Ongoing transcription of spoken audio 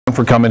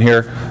for coming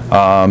here.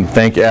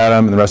 Thank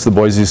Adam and the rest of the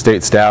Boise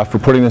State staff for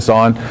putting this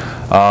on.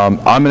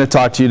 I'm going to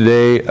talk to you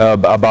today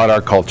about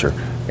our culture.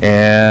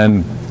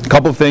 And a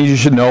couple of things you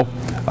should know.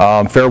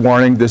 Fair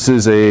warning, this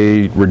is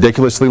a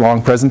ridiculously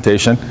long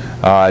presentation.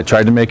 I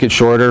tried to make it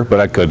shorter, but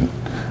I couldn't.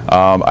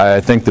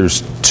 I think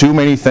there's too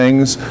many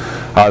things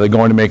that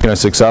go into making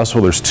us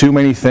successful. There's too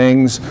many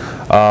things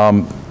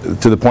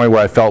to the point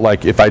where I felt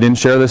like if I didn't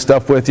share this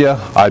stuff with you,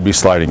 I'd be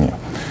slighting you.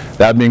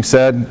 That being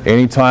said,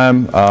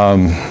 anytime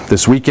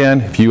this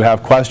weekend, if you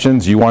have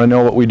questions, you want to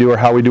know what we do or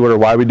how we do it or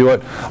why we do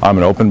it, I'm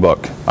an open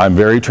book. I'm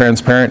very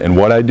transparent in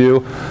what I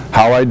do,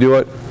 how I do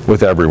it,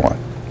 with everyone.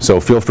 So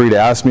feel free to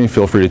ask me,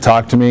 feel free to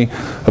talk to me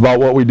about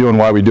what we do and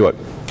why we do it.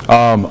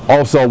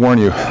 Also, I'll warn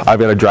you, I've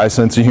got a dry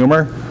sense of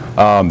humor.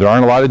 There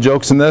aren't a lot of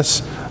jokes in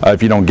this.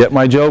 If you don't get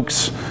my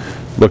jokes,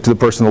 look to the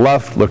person on the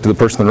left, look to the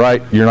person on the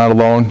right. You're not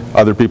alone.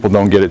 Other people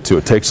don't get it too.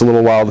 It takes a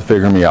little while to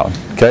figure me out.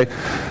 Okay?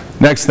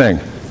 Next thing.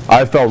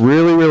 I felt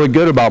really, really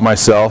good about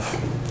myself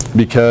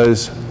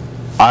because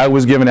I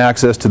was given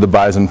access to the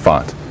Bison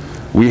font.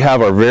 We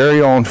have our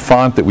very own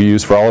font that we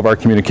use for all of our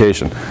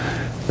communication.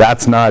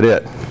 That's not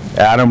it.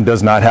 Adam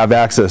does not have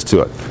access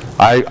to it.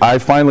 I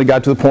finally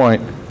got to the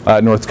point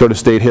at North Dakota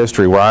State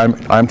history where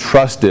I'm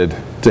trusted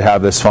to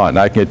have this font and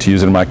I can get to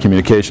use it in my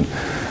communication.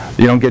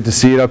 You don't get to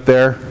see it up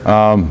there,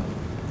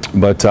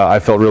 but I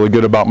felt really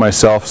good about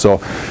myself.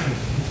 So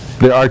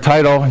our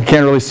title, you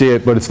can't really see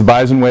it, but it's the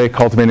Bison Way,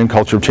 Cultivating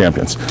Culture of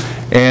Champions.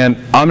 And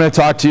I'm going to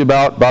talk to you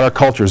about our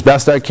culture as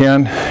best I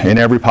can in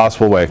every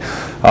possible way.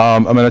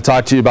 I'm going to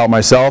talk to you about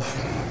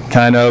myself,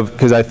 kind of,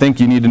 because I think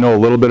you need to know a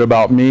little bit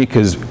about me,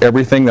 because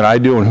everything that I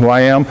do and who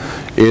I am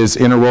is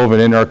interwoven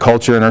in our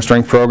culture and our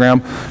strength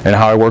program, and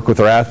how I work with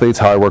our athletes,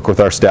 how I work with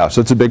our staff. So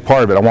it's a big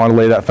part of it. I want to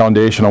lay that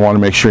foundation. I want to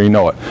make sure you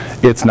know it.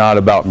 It's not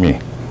about me.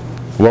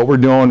 What we're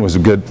doing was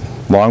good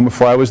long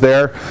before I was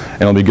there,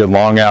 and it'll be good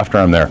long after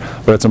I'm there.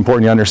 But it's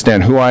important you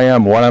understand who I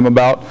am, what I'm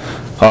about,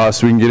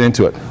 so we can get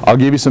into it. I'll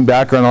give you some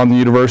background on the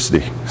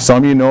university. Some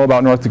of you know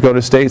about North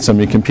Dakota State, some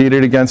of you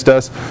competed against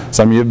us,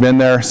 some of you have been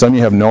there, some of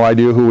you have no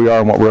idea who we are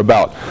and what we're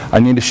about. I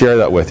need to share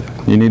that with you.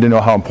 You need to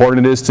know how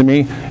important it is to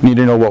me, you need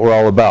to know what we're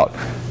all about.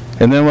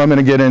 And then what I'm going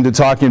to get into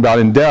talking about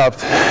in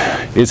depth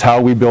is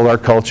how we build our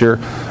culture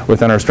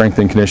within our strength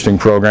and conditioning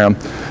program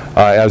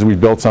as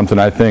we've built something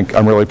I think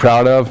I'm really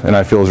proud of and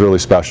I feel is really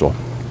special.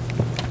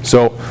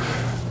 So,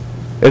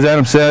 as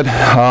Adam said,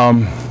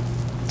 I'm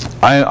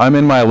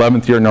in my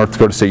 11th year at North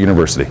Dakota State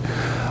University.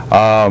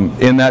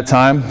 In that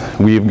time,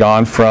 we've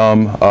gone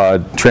from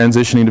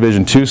transitioning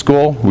Division II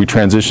school, we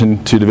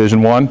transitioned to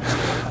Division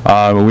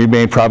I. We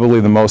made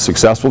probably the most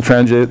successful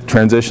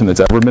transition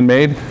that's ever been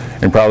made,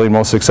 and probably the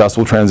most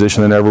successful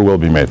transition that ever will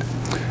be made.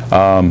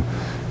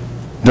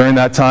 During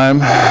that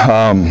time,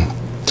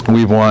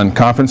 we've won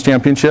conference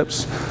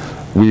championships,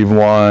 we've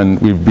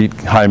beat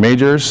high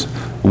majors,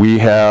 we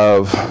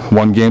have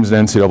won games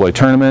in NCAA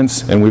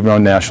tournaments, and we've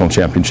won national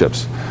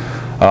championships.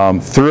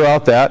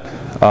 Throughout that,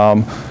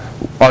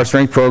 our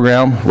strength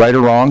program, right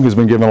or wrong, has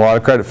been given a lot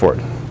of credit for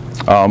it.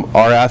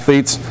 Our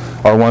athletes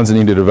are ones that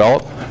need to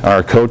develop.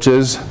 Our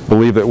coaches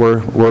believe that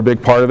we're a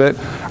big part of it.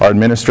 Our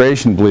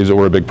administration believes that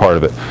we're a big part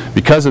of it.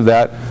 Because of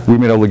that, we've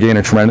been able to gain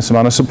a tremendous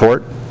amount of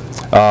support.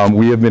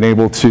 We have been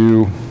able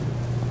to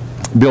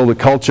build a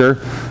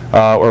culture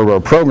or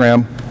a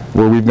program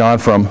where we've gone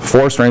from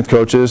 4 strength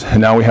coaches and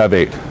now we have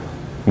 8.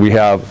 We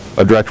have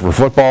a director for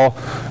football,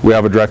 we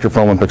have a director for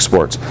Olympic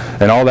sports.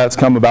 And all that's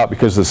come about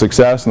because of the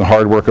success and the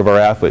hard work of our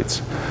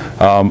athletes.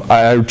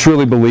 I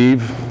truly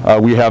believe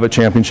we have a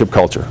championship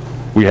culture.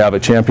 We have a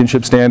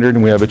championship standard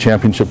and we have a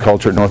championship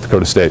culture at North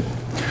Dakota State.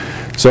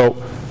 So,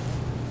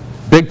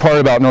 big part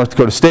about North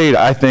Dakota State,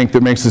 I think,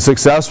 that makes it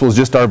successful is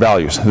just our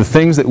values. The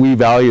things that we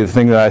value, the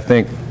things that I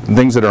think,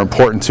 things that are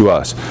important to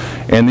us.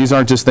 And these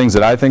aren't just things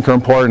that I think are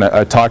important.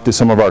 I talked to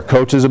some of our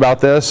coaches about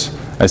this.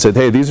 I said,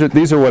 hey, these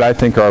are what I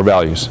think are our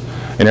values.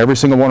 And every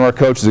single one of our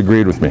coaches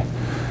agreed with me.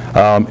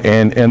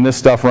 And this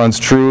stuff runs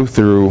true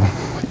through,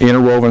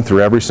 interwoven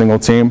through every single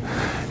team.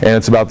 And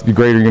it's about the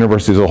greater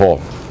university as a whole.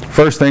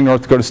 First thing,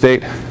 North Dakota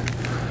State,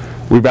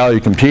 we value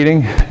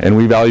competing and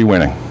we value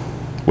winning,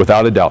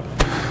 without a doubt.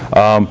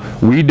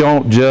 We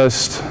don't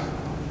just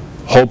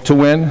hope to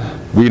win.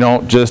 We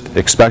don't just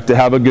expect to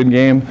have a good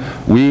game.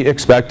 We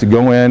expect to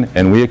go in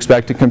and we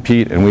expect to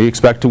compete and we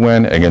expect to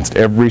win against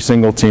every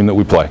single team that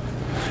we play.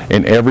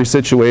 In every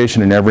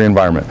situation, in every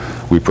environment.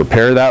 We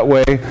prepare that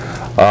way.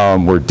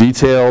 We're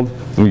detailed.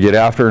 We get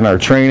after in our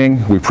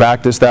training. We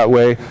practice that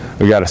way.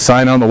 We got a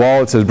sign on the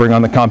wall that says bring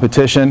on the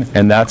competition,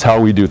 and that's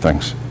how we do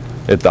things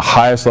at the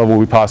highest level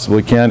we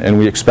possibly can, and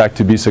we expect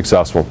to be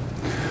successful.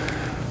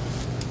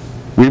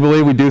 We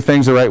believe we do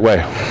things the right way.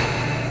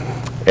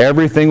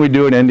 Everything we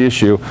do at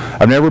NDSU,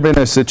 I've never been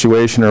in a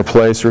situation or a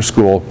place or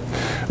school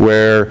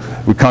where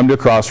we come to a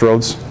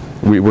crossroads,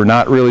 we're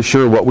not really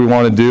sure what we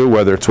want to do,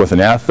 whether it's with an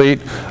athlete,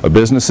 a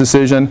business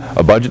decision,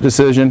 a budget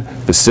decision,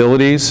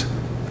 facilities,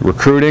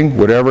 recruiting,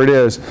 whatever it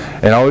is,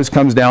 and it always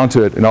comes down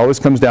to it, and always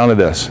comes down to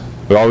this.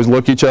 We always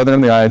look each other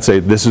in the eye and say,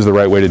 this is the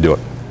right way to do it.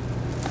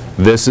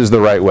 This is the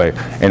right way,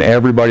 and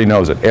everybody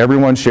knows it.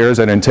 Everyone shares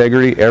that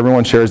integrity,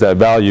 everyone shares that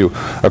value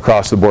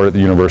across the board at the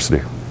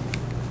university.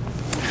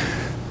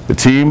 The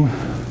team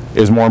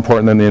is more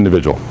important than the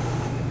individual.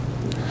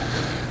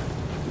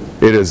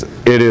 It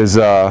is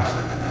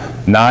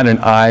not an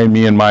I,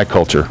 me, and my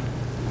culture.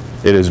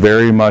 It is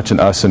very much an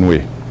us and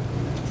we.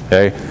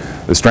 Okay?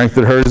 The strength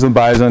of the herd is in the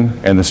bison,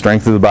 and the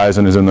strength of the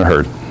bison is in the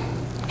herd.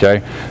 Okay?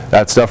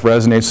 That stuff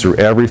resonates through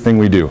everything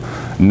we do.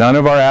 None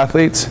of our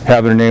athletes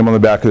have their name on the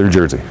back of their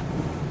jersey.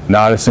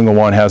 Not a single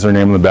one has their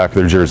name on the back of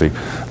their jersey.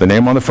 The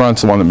name on the front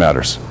is the one that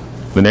matters.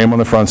 The name on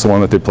the front is the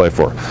one that they play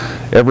for.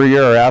 Every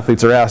year our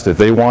athletes are asked if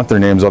they want their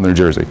names on their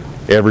jersey.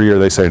 Every year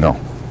they say no.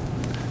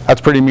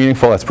 That's pretty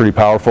meaningful, that's pretty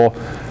powerful,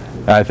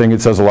 and I think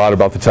it says a lot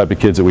about the type of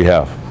kids that we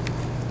have.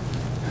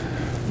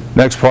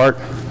 Next part,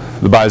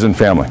 the Bison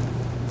family.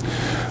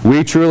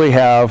 We truly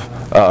have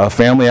a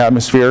family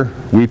atmosphere.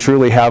 We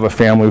truly have a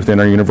family within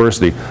our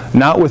university.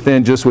 Not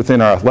just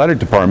within our athletic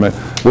department,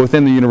 but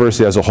within the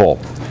university as a whole.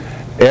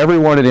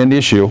 Everyone at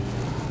NDSU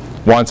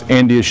wants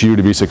NDSU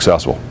to be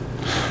successful.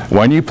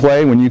 When you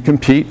play, when you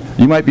compete,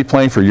 you might be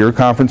playing for your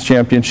conference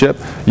championship,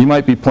 you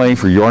might be playing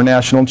for your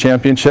national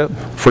championship,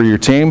 for your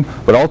team,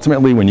 but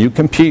ultimately when you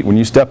compete, when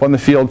you step on the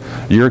field,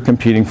 you're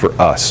competing for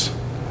us.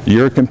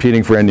 You're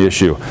competing for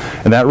NDSU.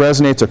 And that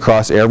resonates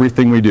across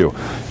everything we do.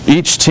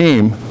 Each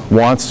team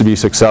wants to be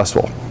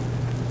successful.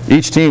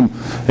 Each team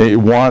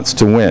wants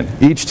to win.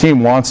 Each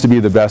team wants to be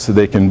the best that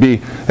they can be.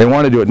 They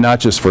want to do it not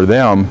just for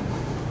them,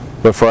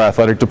 but for our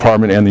athletic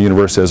department and the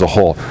university as a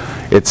whole.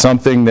 It's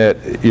something that,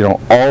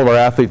 all of our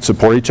athletes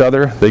support each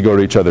other. They go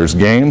to each other's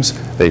games.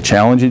 They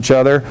challenge each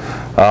other.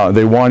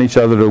 They want each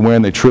other to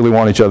win. They truly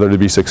want each other to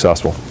be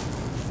successful.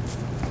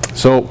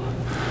 So,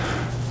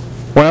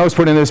 when I was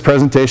putting this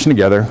presentation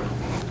together,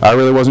 I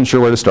really wasn't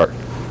sure where to start.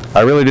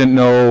 I really didn't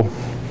know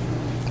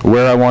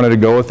where I wanted to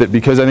go with it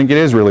because I think it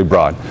is really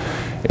broad.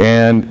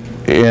 And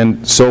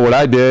so what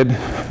I did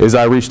is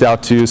I reached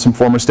out to some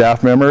former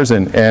staff members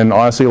and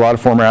honestly a lot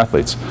of former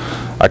athletes.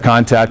 I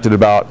contacted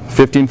about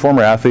 15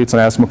 former athletes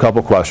and asked them a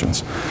couple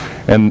questions.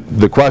 And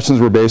the questions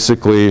were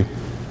basically,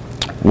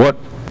 what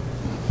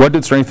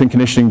did strength and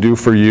conditioning do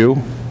for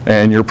you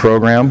and your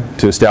program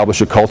to establish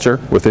a culture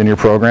within your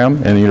program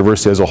and the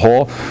university as a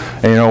whole?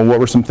 And what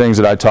were some things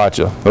that I taught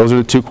you? Those are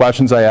the two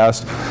questions I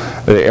asked.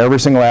 Every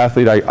single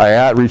athlete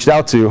I reached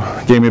out to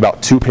gave me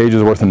about 2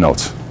 pages worth of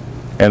notes.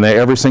 And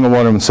every single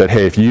one of them said,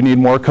 hey, if you need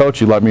more,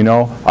 coach, you let me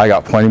know. I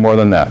got plenty more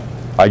than that.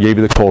 I gave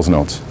you the Coles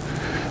notes.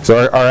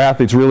 So our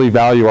athletes really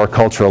value our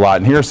culture a lot.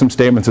 And here are some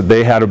statements that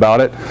they had about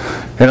it.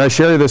 And I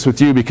share this with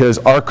you because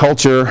our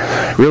culture,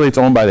 really it's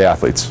owned by the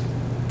athletes.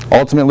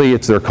 Ultimately,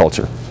 it's their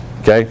culture.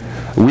 Okay?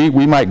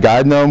 We might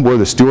guide them. We're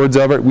the stewards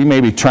of it. We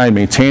maybe try and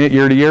maintain it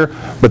year to year.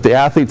 But the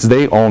athletes,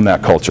 they own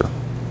that culture.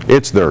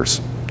 It's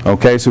theirs.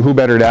 Okay? So who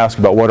better to ask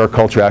about what our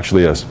culture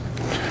actually is?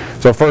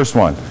 So first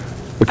one.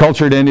 The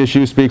culture at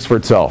NDSU speaks for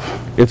itself.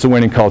 It's a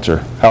winning culture.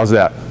 How's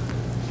that?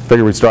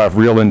 Figured we'd start off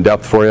real in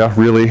depth for you,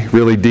 really,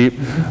 really deep.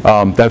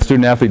 That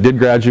student athlete did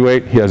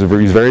graduate. He's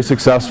very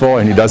successful,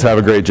 and he does have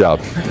a great job.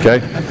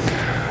 Okay?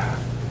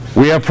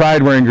 We have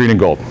pride wearing green and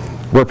gold.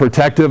 We're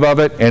protective of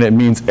it, and it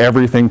means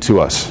everything to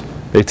us.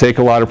 They take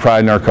a lot of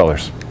pride in our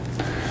colors.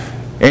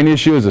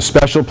 NDSU is a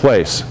special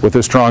place with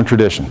a strong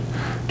tradition.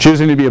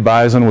 Choosing to be a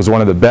Bison was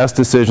one of the best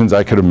decisions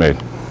I could have made.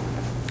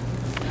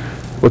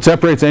 What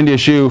separates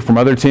NDSU from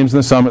other teams in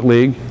the Summit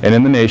League and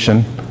in the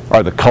nation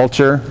are the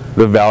culture,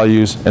 the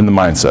values, and the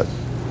mindset.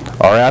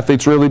 Our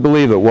athletes really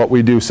believe that what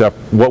we do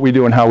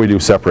and how we do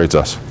separates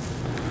us.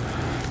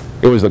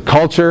 It was the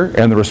culture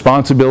and the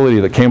responsibility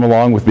that came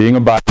along with being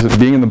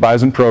in the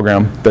Bison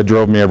program that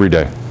drove me every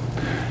day.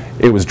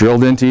 It was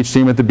drilled into each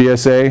team at the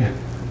BSA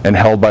and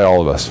held by all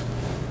of us.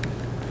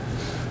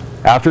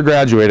 After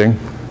graduating,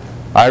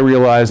 I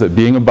realized that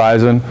being a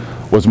Bison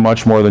was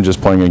much more than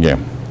just playing a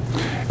game.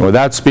 And what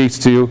that speaks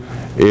to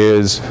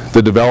is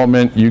the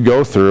development you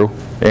go through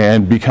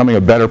and becoming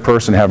a better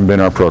person having been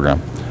in our program.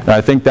 And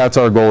I think that's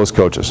our goal as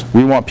coaches.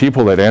 We want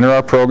people that enter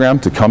our program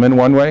to come in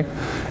one way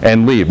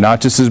and leave, not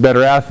just as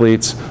better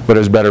athletes, but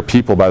as better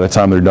people by the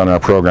time they're done in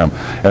our program.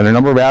 And there are a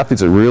number of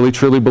athletes that really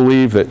truly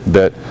believe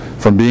that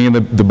from being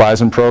in the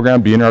Bison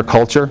program, being in our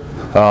culture,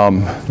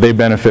 they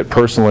benefit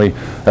personally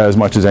as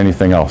much as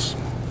anything else.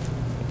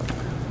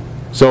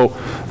 So,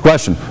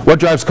 question, what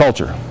drives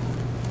culture?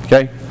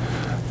 Okay?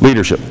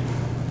 Leadership.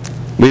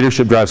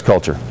 Leadership drives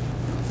culture.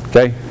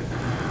 Okay?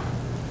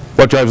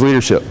 What drives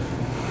leadership?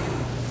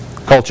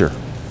 Culture.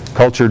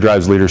 Culture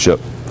drives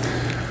leadership.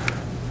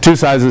 Two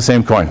sides of the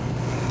same coin.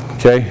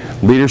 Okay?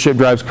 Leadership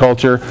drives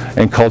culture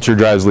and culture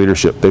drives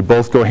leadership. They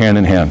both go hand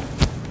in hand.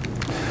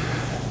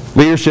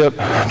 Leadership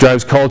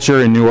drives culture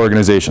in new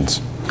organizations.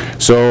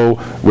 So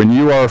when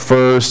you are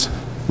first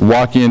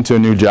walking into a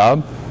new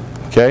job,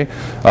 okay,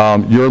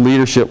 your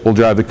leadership will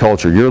drive the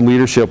culture. Your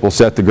leadership will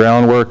set the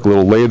groundwork,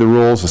 will lay the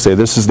rules, will say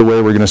this is the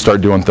way we're going to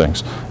start doing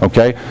things.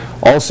 Okay?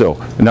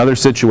 Also, another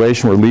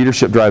situation where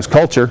leadership drives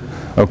culture,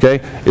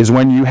 okay, is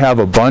when you have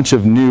a bunch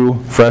of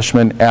new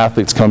freshman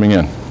athletes coming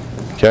in.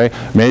 Okay?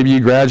 Maybe you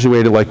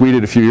graduated like we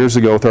did a few years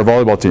ago with our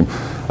volleyball team.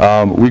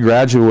 We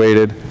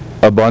graduated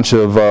a bunch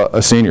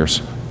of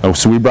seniors.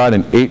 So we brought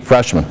in 8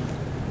 freshmen.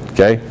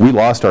 Okay? We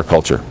lost our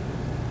culture.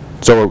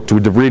 So to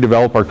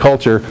redevelop our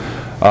culture,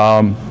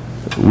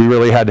 we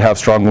really had to have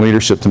strong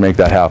leadership to make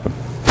that happen.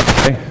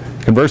 Okay?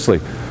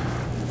 Conversely,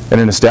 in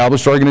an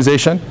established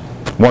organization,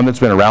 one that's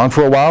been around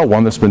for a while,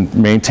 one that's been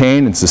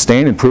maintained and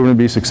sustained and proven to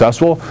be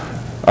successful,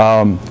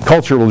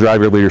 culture will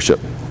drive your leadership.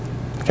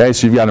 Okay,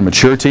 so you've got a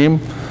mature team,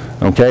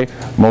 okay,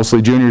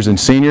 mostly juniors and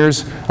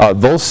seniors.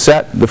 They'll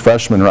set the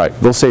freshmen right.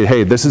 They'll say,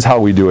 hey, this is how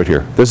we do it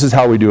here. This is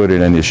how we do it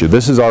at NDSU.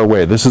 This is our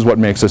way. This is what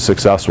makes us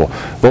successful.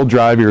 They'll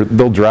drive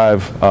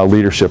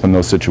leadership in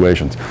those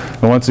situations.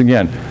 And once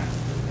again,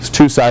 it's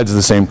 2 sides of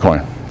the same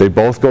coin. They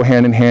both go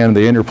hand in hand.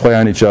 They interplay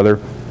on each other.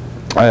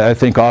 I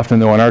think often,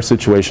 though, in our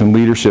situation,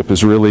 leadership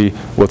is really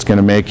what's going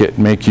to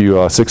make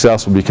you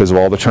successful because of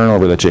all the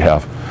turnover that you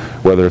have.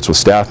 Whether it's with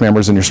staff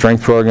members in your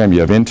strength program, you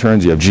have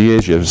interns, you have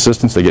GAs, you have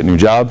assistants, they get new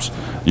jobs.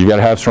 You've got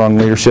to have strong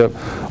leadership.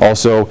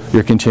 Also,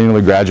 you're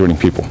continually graduating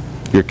people.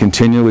 You're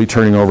continually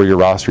turning over your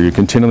roster. You're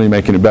continually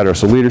making it better.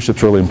 So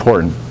leadership's really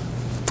important.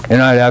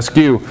 And I'd ask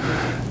you,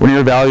 when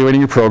you're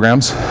evaluating your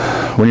programs,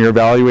 when you're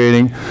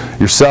evaluating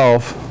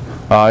yourself,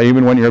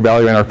 even when you're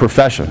evaluating our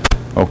profession,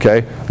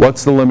 okay,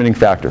 what's the limiting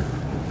factor?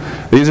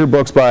 These are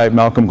books by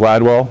Malcolm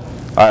Gladwell.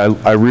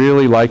 I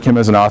really like him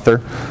as an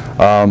author.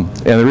 And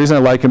the reason I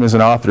like him as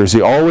an author is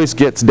he always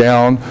gets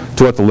down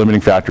to what the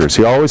limiting factor is.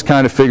 He always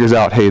kind of figures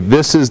out, hey,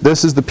 this is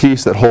the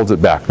piece that holds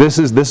it back. This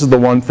is the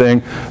one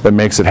thing that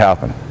makes it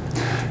happen.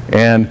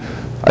 And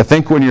I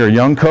think when you're a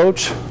young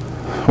coach,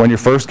 when you're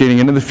first getting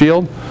into the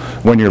field,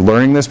 when you're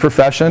learning this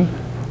profession,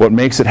 what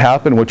makes it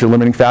happen, what your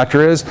limiting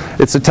factor is,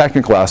 it's the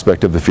technical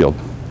aspect of the field.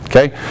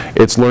 Okay?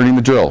 It's learning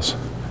the drills.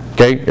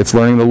 Okay? It's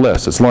learning the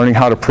lists. It's learning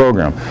how to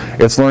program.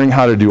 It's learning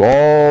how to do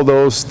all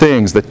those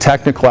things, the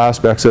technical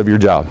aspects of your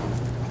job.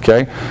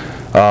 Okay?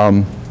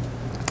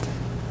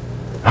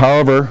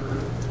 However,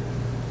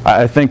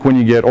 I think when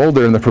you get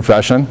older in the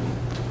profession,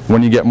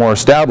 when you get more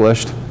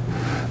established,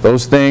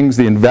 those things,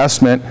 the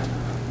investment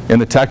in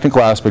the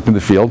technical aspect of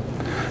the field,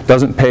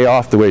 doesn't pay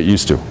off the way it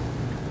used to.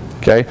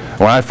 Okay?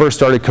 When I first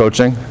started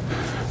coaching,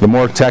 the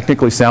more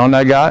technically sound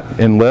I got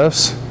in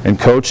lifts and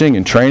coaching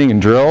and training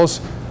and drills,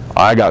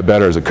 I got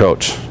better as a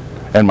coach,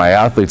 and my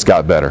athletes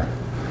got better,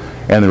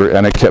 and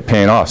it kept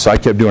paying off. So I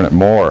kept doing it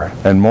more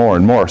and more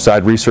and more. So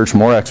I'd research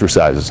more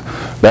exercises,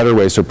 better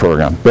ways to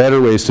program, better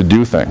ways to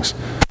do things.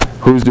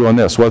 Who's doing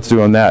this? What's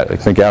doing that? I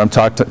think Adam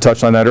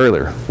touched on that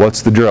earlier.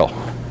 What's the drill?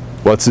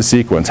 What's the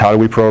sequence? How do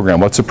we program?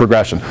 What's the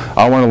progression?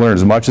 I want to learn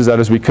as much of that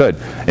as we could,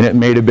 and it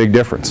made a big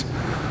difference.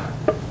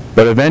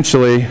 But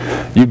eventually,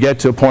 you get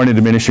to a point of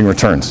diminishing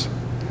returns,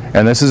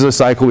 and this is a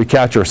cycle we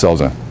catch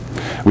ourselves in.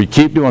 We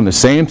keep doing the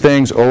same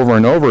things over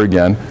and over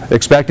again,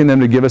 expecting them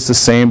to give us the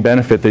same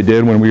benefit they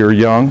did when we were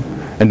young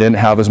and didn't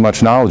have as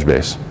much knowledge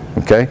base.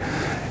 Okay?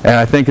 And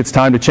I think it's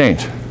time to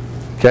change.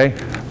 Okay?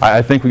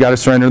 I think we got to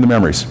surrender the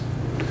memories.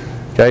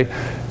 Okay?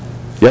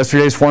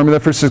 Yesterday's formula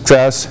for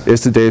success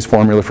is today's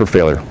formula for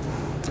failure.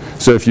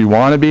 So if you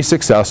want to be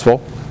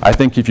successful, I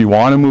think if you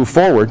want to move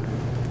forward,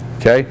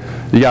 okay,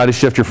 you got to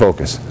shift your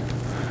focus.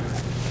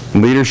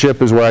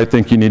 Leadership is where I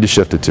think you need to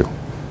shift it to.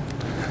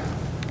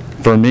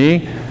 For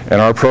me, in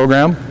our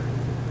program,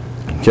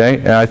 okay,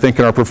 and I think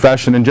in our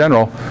profession in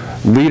general,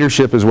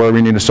 leadership is where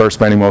we need to start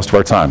spending most of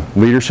our time.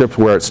 Leadership's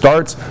where it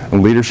starts,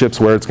 and leadership's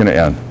where it's going to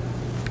end.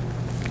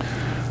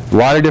 A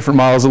lot of different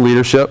models of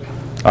leadership.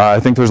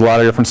 I think there's a lot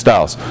of different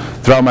styles.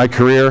 Throughout my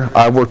career,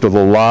 I've worked with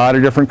a lot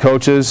of different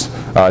coaches,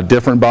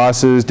 different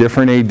bosses,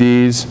 different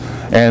ADs,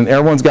 and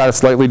everyone's got a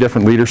slightly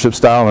different leadership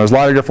style, and there's a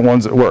lot of different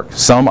ones that work.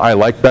 Some I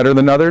like better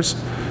than others,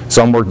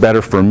 some work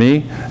better for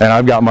me, and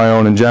I've got my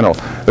own in general.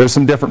 There's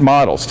some different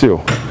models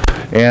too.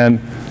 And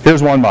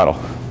here's one model.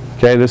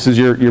 Okay, this is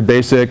your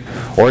basic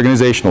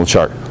organizational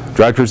chart.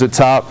 Director's at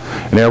top,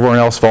 and everyone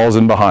else falls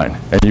in behind.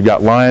 And you've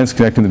got lines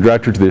connecting the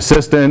director to the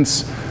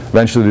assistants,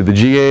 eventually to the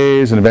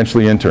GAs, and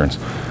eventually interns.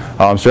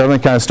 So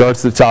everything kind of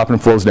starts at the top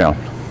and flows down.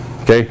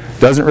 Okay,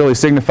 doesn't really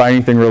signify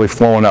anything really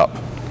flowing up.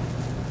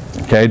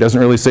 Okay, doesn't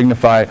really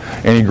signify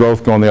any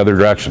growth going the other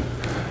direction.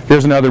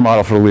 Here's another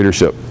model for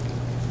leadership.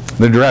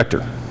 The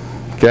director.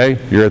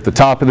 Okay, you're at the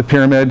top of the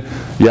pyramid,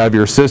 you have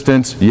your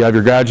assistants, you have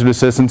your graduate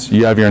assistants,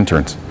 you have your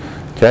interns.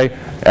 Okay,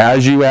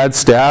 as you add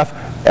staff,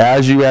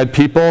 as you add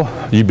people,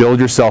 you build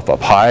yourself up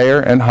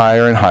higher and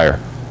higher and higher.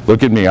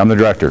 Look at me, I'm the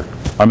director.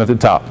 I'm at the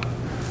top.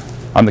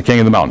 I'm the king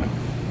of the mountain.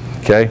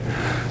 Okay,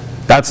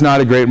 that's not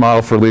a great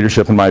model for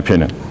leadership in my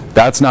opinion.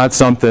 That's not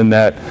something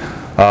that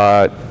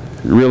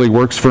really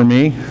works for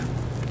me.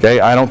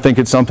 Okay, I don't think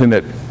it's something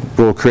that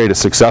will create a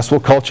successful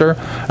culture,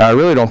 and I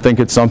really don't think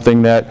it's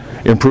something that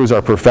improves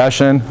our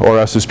profession or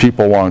us as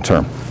people long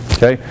term.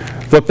 Okay?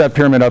 Flip that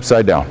pyramid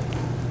upside down.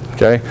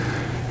 Okay?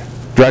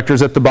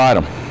 Directors at the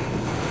bottom,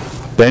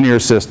 then your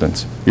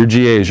assistants, your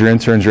GAs, your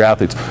interns, your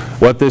athletes.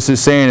 What this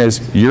is saying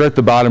is you're at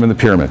the bottom of the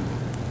pyramid.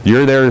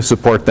 You're there to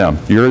support them.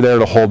 You're there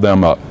to hold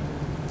them up.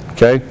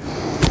 Okay?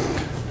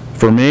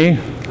 For me,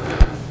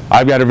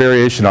 I've got a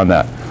variation on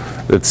that.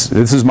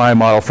 This is my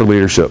model for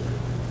leadership.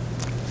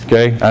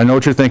 Okay, I know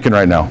what you're thinking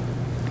right now.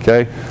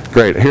 Okay,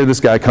 great. I hear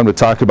this guy come to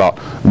talk about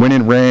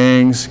winning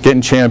rings,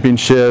 getting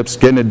championships,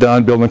 getting it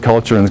done, building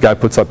culture, and this guy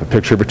puts up a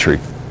picture of a tree.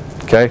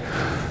 Okay,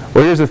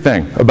 well, here's the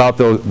thing about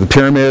the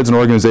pyramids and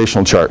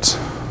organizational charts.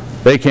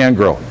 They can't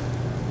grow.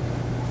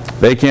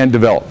 They can't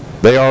develop.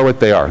 They are what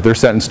they are. They're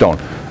set in stone.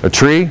 A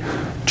tree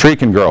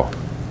can grow.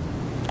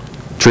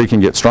 Tree can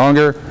get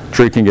stronger,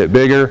 tree can get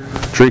bigger,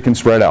 tree can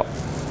spread out.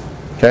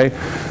 Okay?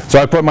 So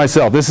I put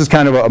myself, this is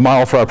kind of a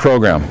model for our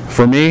program.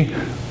 For me,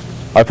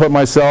 I put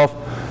myself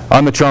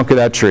on the trunk of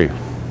that tree.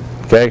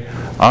 Okay?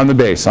 On the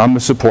base, on the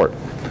support.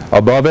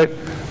 Above it,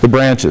 the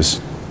branches.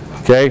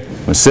 Okay?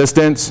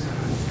 Assistants,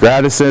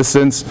 grad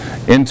assistants,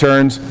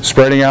 interns,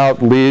 spreading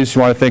out, leaves,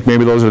 you want to think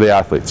maybe those are the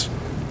athletes.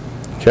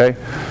 Okay?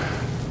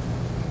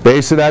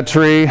 Base of that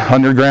tree,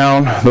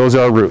 underground, those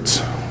are our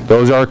roots.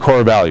 Those are our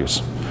core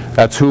values.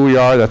 That's who we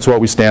are, that's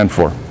what we stand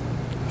for.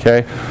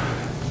 Okay?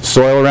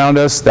 Soil around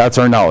us, that's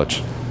our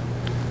knowledge.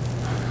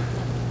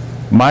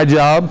 My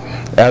job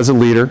as a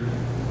leader,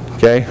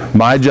 okay,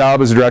 my job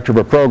as a director of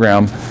a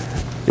program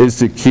is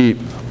to keep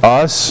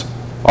us,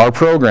 our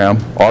program,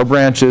 our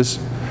branches,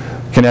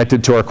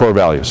 connected to our core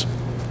values.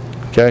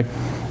 Okay?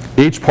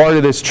 Each part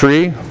of this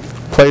tree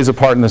plays a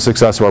part in the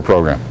success of our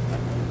program.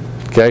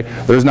 Okay?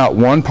 There's not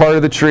one part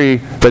of the tree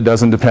that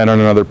doesn't depend on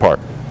another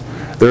part.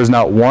 There's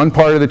not one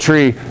part of the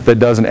tree that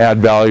doesn't add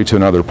value to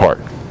another part.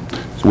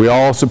 So we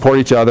all support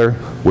each other.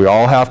 We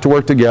all have to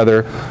work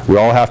together. We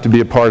all have to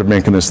be a part of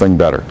making this thing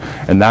better.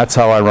 And that's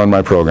how I run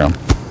my program.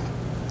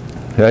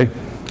 Okay?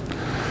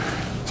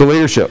 So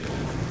leadership.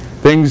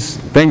 Things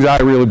I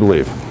really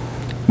believe.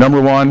 Number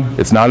one,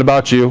 it's not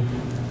about you.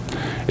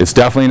 It's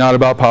definitely not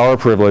about power or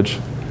privilege.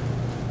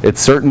 It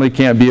certainly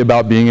can't be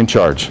about being in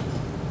charge.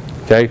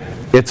 Okay?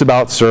 It's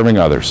about serving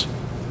others.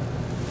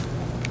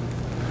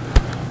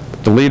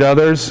 To lead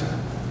others,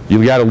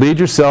 you got to lead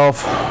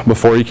yourself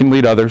before you can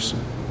lead others.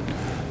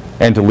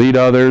 And to lead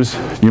others,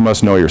 you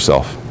must know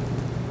yourself.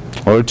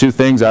 Those are two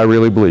things I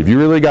really believe. You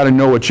really got to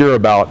know what you're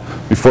about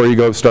before you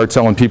go start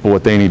telling people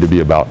what they need to be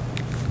about.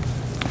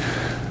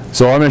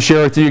 So I'm going to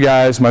share with you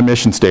guys my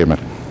mission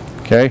statement.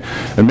 Okay?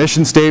 The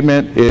mission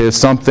statement is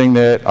something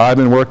that I've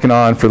been working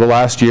on for the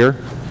last year,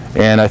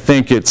 and I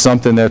think it's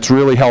something that's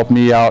really helped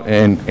me out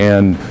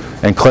and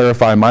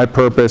clarify my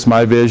purpose,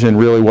 my vision,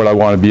 really what I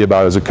want to be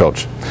about as a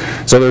coach.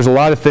 So there's a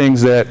lot of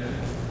things that,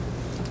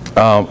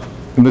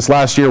 in this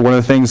last year, one of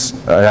the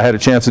things I had a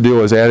chance to do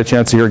was I had a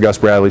chance to hear Gus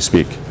Bradley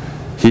speak.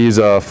 He's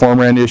a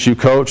former NDSU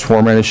coach,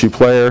 former NDSU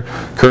player,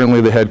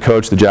 currently the head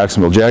coach of the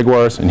Jacksonville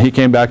Jaguars, and he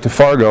came back to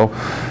Fargo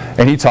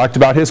and he talked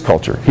about his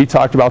culture. He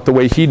talked about the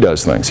way he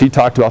does things. He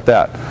talked about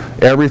that.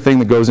 Everything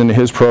that goes into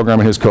his program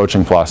and his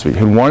coaching philosophy.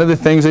 And one of the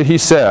things that he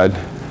said,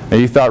 and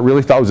he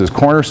really thought was his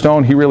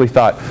cornerstone, he really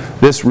thought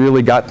this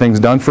really got things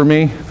done for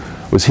me,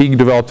 was he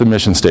developed a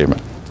mission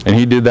statement. And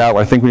he did that,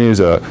 I think when he was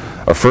a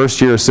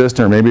first-year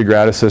assistant or maybe a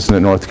grad assistant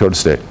at North Dakota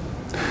State.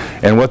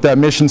 And what that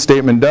mission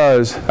statement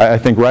does, I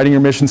think writing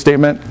your mission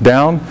statement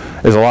down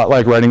is a lot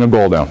like writing a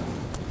goal down.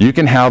 You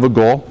can have a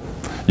goal,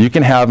 you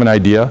can have an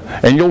idea,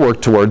 and you'll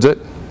work towards it,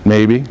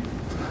 maybe.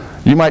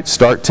 You might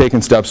start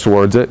taking steps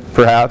towards it,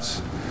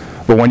 perhaps.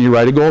 But when you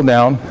write a goal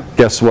down,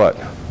 guess what?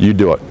 You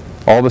do it.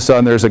 All of a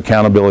sudden there's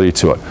accountability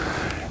to it.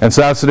 And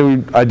so that's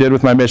what I did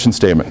with my mission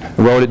statement.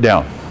 I wrote it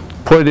down.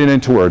 Put it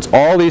into words.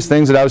 All these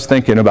things that I was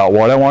thinking about,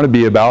 what I want to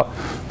be about,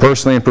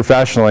 personally and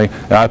professionally,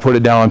 and I put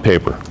it down on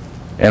paper.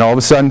 And all of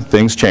a sudden,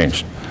 things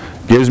changed.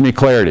 Gives me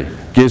clarity,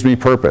 gives me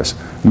purpose.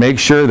 Make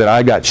sure that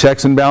I got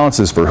checks and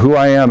balances for who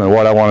I am and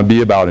what I want to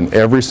be about in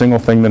every single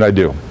thing that I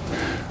do.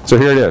 So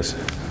here it is.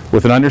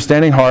 With an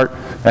understanding heart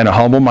and a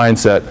humble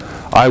mindset,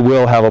 I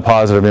will have a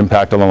positive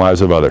impact on the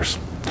lives of others.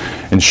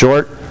 In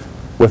short,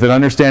 with an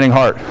understanding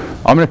heart,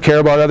 I'm going to care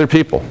about other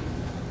people.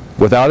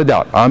 Without a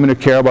doubt, I'm going to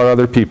care about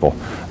other people.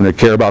 I'm going to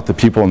care about the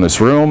people in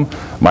this room,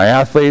 my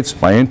athletes,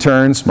 my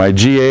interns, my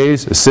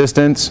GAs,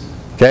 assistants,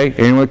 okay?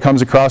 Anyone that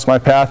comes across my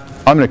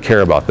path, I'm going to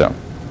care about them.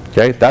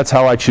 Okay? That's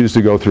how I choose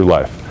to go through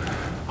life.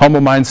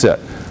 Humble mindset.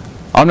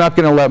 I'm not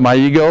going to let my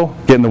ego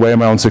get in the way of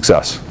my own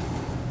success.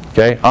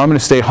 Okay? I'm going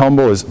to stay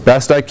humble as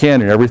best I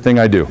can in everything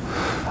I do.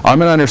 I'm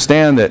going to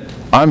understand that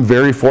I'm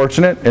very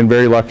fortunate and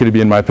very lucky to be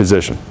in my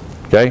position.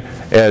 Okay?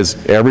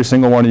 As every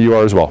single one of you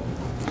are as well.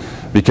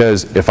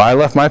 Because if I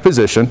left my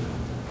position,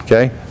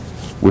 okay,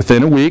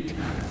 within a week,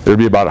 there'd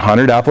be about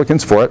 100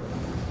 applicants for it,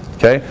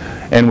 okay?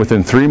 And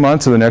within 3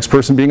 months of the next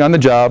person being on the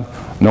job,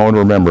 no one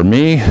would remember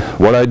me,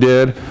 what I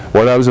did,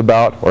 what I was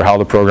about, or how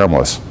the program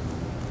was.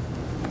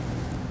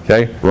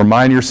 Okay?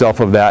 Remind yourself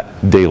of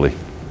that daily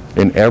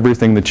in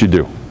everything that you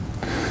do.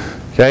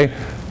 Okay?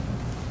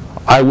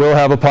 I will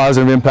have a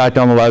positive impact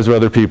on the lives of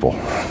other people.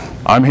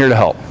 I'm here to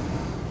help.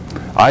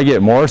 I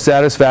get more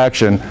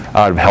satisfaction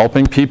out of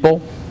helping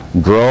people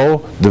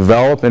grow,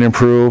 develop, and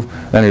improve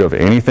than I do of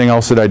anything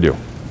else that I do.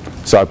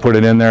 So I put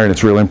it in there, and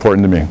it's really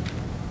important to me.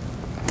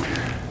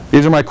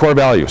 These are my core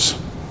values.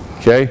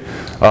 Okay?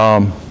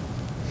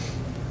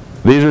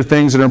 These are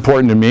things that are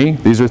important to me.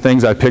 These are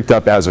things I picked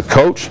up as a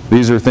coach.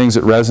 These are things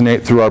that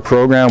resonate through our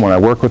program when I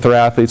work with our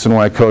athletes and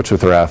when I coach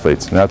with our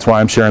athletes. And that's why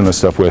I'm sharing this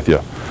stuff with you.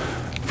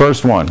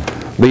 First one,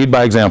 lead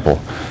by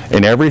example.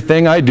 In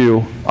everything I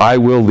do, I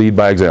will lead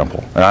by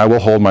example, and I will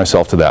hold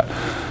myself to that.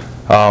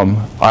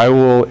 I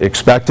will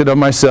expect it of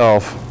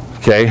myself,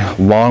 okay,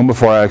 long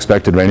before I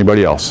expect it of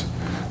anybody else.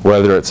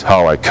 Whether it's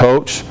how I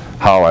coach,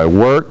 how I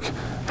work,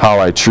 how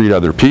I treat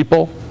other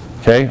people,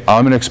 okay,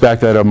 I'm going to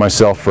expect that of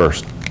myself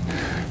first.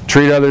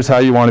 Treat others how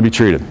you want to be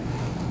treated,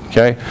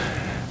 okay?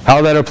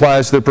 How that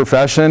applies to the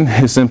profession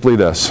is simply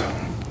this,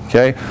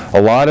 okay?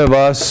 A lot of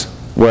us,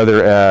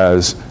 whether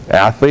as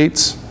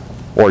athletes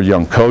or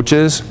young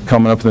coaches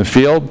coming up in the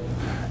field,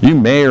 you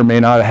may or may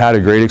not have had a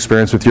great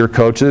experience with your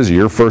coaches,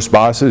 your first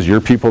bosses,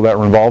 your people that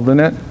were involved in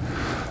it.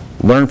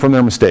 Learn from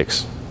their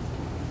mistakes,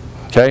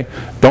 okay?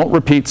 Don't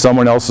repeat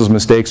someone else's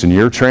mistakes in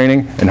your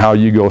training and how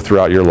you go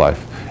throughout your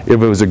life.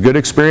 If it was a good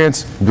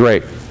experience,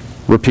 great.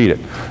 Repeat it.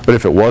 But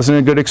if it wasn't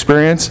a good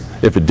experience,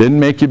 if it didn't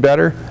make you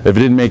better, if it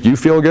didn't make you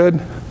feel good,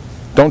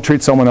 don't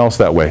treat someone else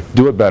that way.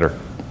 Do it better.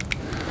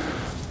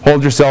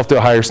 Hold yourself to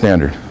a higher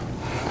standard.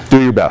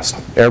 Do your best,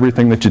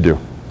 everything that you do.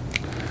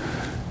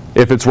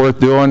 If it's worth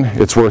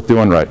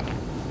doing right.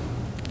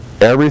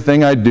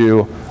 Everything I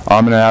do,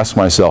 I'm going to ask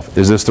myself,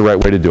 is this the right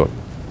way to do it?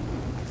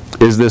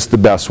 Is this the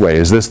best way?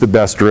 Is this the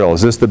best drill?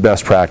 Is this the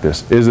best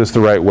practice? Is this the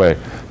right way?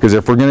 Because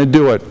if we're going to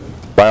do it,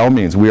 by all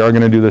means, we are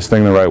going to do this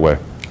thing the right way.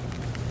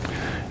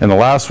 And the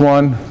last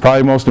one,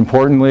 probably most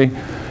importantly,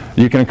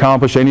 you can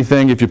accomplish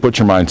anything if you put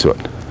your mind to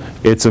it.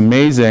 It's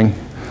amazing,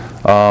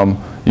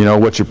 you know,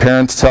 what your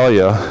parents tell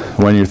you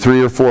when you're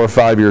 3 or 4 or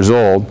 5 years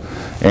old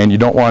and you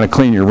don't want to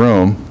clean your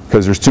room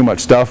because there's too much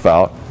stuff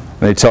out,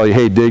 and they tell you,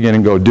 hey, dig in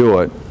and go do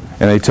it,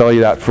 and they tell you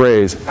that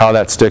phrase, how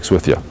that sticks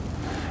with you.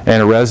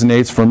 And it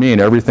resonates for me in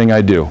everything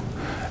I do.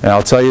 And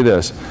I'll tell you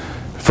this,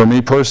 for me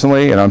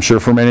personally, and I'm sure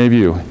for many of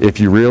you, if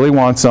you really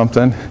want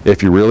something,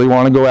 if you really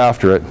want to go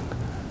after it,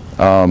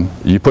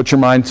 you put your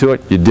mind to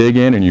it, you dig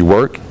in and you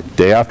work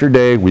day after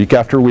day, week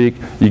after week,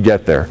 you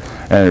get there.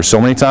 And there's so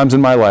many times in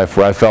my life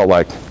where I felt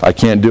like I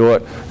can't do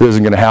it, this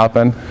isn't going to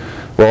happen.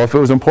 Well, if it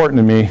was important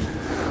to me,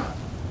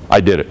 I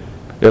did it.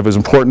 If it was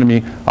important to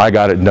me, I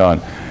got it done.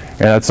 And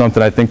that's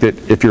something I think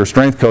that if you're a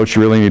strength coach,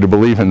 you really need to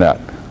believe in that.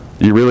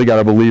 You really got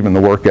to believe in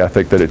the work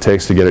ethic that it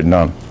takes to get it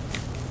done.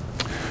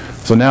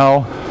 So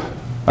now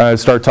I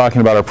start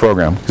talking about our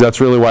program, because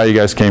that's really why you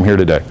guys came here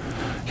today.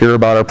 Hear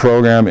about our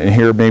program and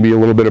hear maybe a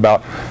little bit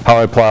about how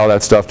I apply all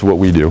that stuff to what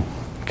we do,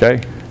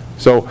 okay?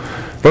 So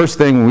first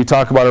thing, when we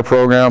talk about our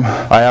program,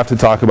 I have to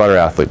talk about our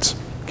athletes,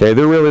 okay?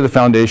 They're really the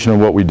foundation of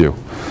what we do.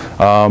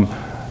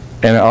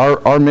 And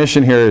our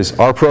mission here is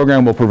our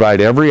program will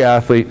provide every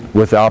athlete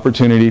with the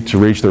opportunity to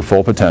reach their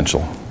full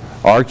potential.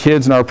 Our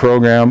kids in our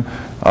program,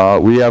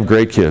 we have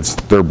great kids.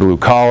 They're blue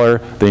collar,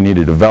 they need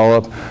to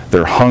develop,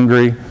 they're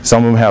hungry,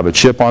 some of them have a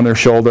chip on their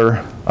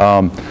shoulder.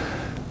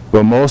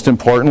 But most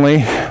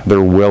importantly,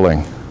 they're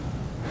willing.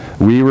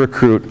 We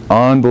recruit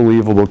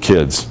unbelievable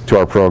kids to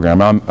our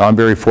program. I'm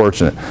very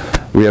fortunate.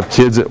 We have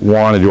kids that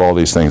want to do all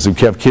these things. We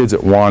have kids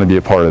that want to be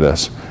a part of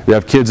this. We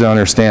have kids that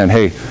understand,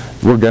 hey,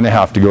 we're going to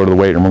have to go to the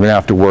weight room. We're going to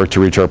have to work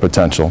to reach our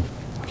potential.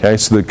 Okay,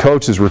 so the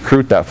coaches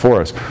recruit that for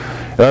us.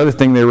 The other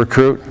thing they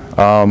recruit,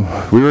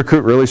 we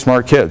recruit really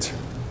smart kids.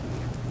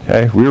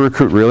 Okay, we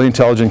recruit really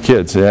intelligent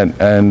kids.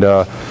 And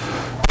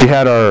we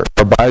had our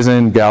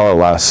Bison Gala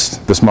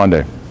this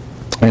Monday.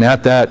 And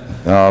at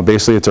that,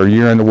 basically it's our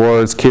year-end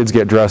awards, kids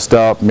get dressed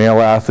up, male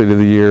athlete of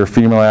the year,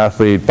 female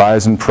athlete,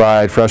 Bison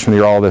Pride, freshman of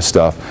the year, all this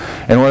stuff.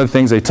 And one of the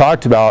things they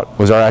talked about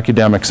was our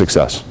academic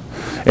success.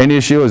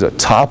 NDSU is a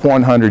top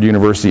 100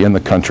 university in the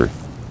country,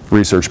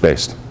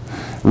 research-based.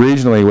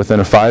 Regionally,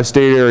 within a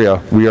 5-state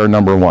area, we are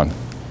 #1.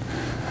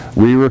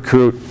 We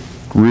recruit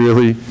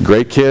really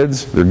great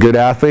kids, they're good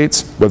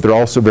athletes, but they're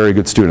also very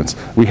good students.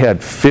 We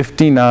had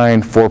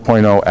 59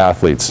 4.0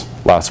 athletes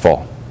last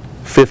fall,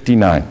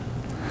 59.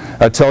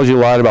 That tells you a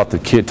lot about the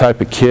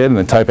type of kid and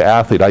the type of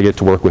athlete I get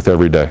to work with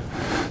every day.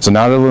 So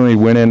not only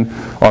winning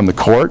on the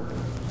court,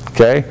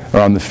 okay,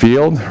 or on the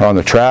field, or on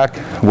the track,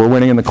 we're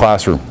winning in the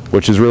classroom,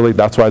 which is really,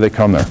 that's why they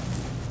come there.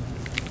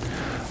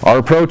 Our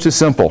approach is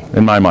simple,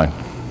 in my mind.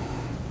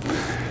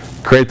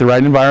 Create the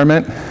right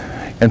environment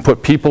and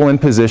put people in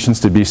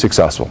positions to be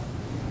successful.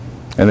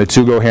 And the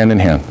two go hand in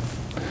hand.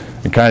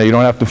 And kind of, you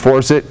don't have to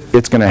force it,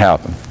 it's going to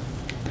happen.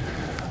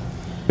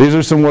 These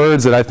are some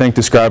words that I think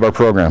describe our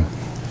program,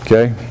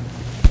 okay?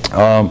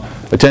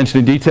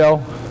 Attention to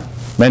detail,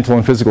 mental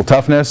and physical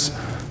toughness,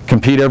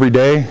 compete every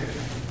day,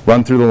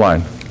 run through the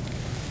line.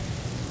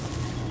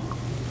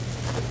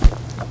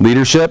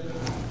 Leadership,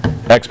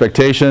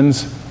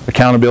 expectations,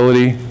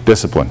 accountability,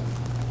 discipline.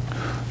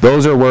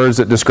 Those are words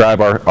that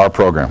describe our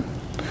program.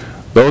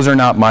 Those are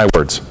not my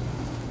words.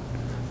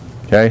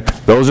 Okay?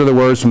 Those are the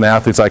words from the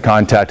athletes I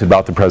contacted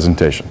about the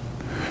presentation.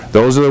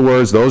 Those are the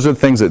words, those are the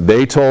things that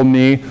they told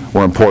me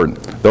were important.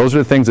 Those are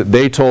the things that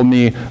they told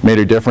me made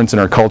a difference in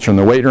our culture in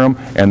the weight room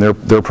and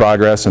their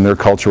progress and their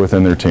culture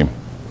within their team.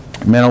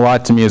 It meant a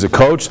lot to me as a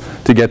coach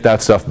to get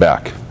that stuff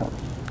back.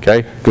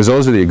 okay? Because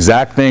those are the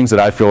exact things that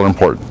I feel are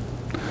important,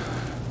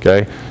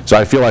 okay? So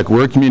I feel like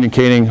we're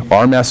communicating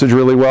our message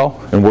really well,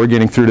 and we're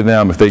getting through to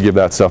them if they give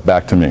that stuff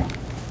back to me,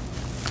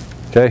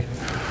 okay?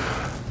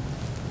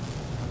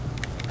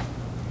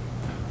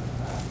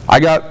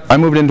 I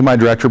moved into my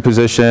director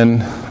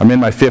position. I'm in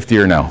my 5th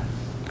year now,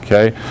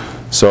 okay?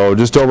 So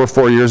just over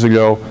 4 years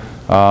ago,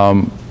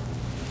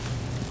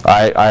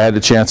 I had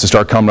the chance to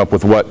start coming up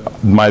with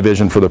what my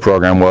vision for the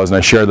program was, and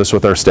I shared this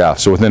with our staff.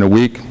 So within a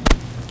week,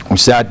 we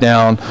sat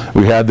down,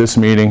 we had this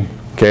meeting,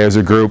 okay, as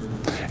a group,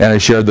 and I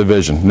shared the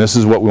vision. And this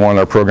is what we want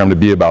our program to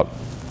be about.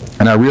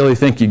 And I really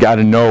think you got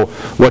to know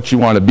what you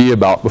want to be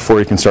about before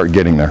you can start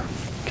getting there,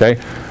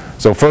 okay?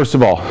 So first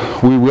of all,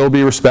 we will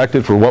be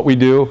respected for what we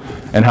do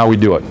and how we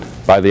do it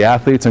by the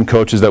athletes and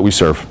coaches that we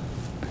serve.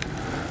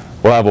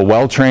 We'll have a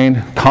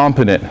well-trained,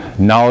 competent,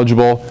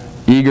 knowledgeable,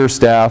 eager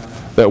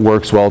staff that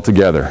works well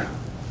together.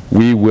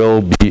 We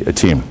will be a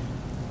team.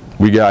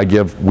 We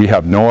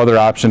have no other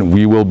option.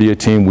 We will be a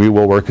team. We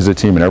will work as a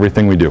team in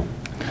everything we do.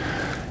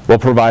 We'll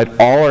provide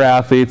all our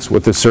athletes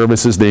with the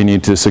services they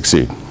need to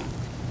succeed.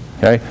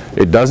 Okay?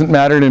 It doesn't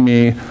matter to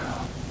me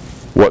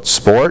what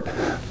sport,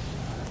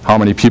 how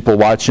many people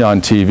watch you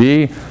on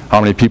TV, how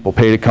many people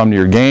pay to come to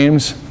your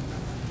games.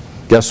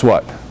 Guess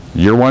what?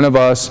 You're one of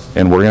us,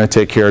 and we're going to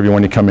take care of you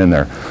when you come in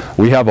there.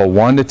 We have a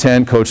 1 to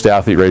 10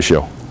 coach-to-athlete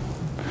ratio.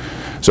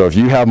 So if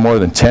you have more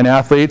than 10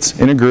 athletes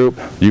in a group,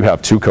 you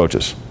have 2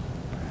 coaches.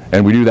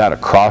 And we do that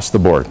across the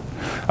board.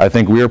 I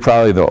think we are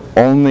probably the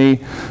only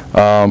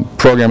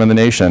program in the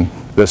nation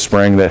this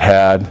spring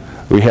that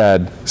we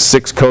had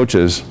 6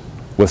 coaches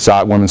with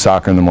women's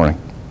soccer in the morning.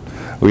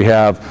 We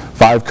have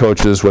 5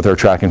 coaches with our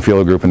track and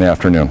field group in the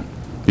afternoon,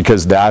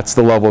 because that's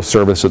the level of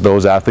service that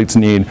those athletes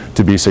need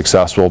to be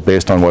successful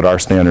based on what our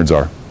standards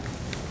are.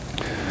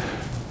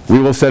 We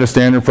will set a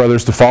standard for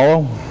others to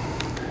follow.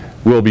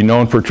 We will be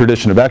known for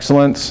tradition of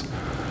excellence.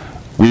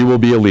 We will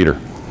be a leader.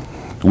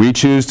 We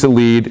choose to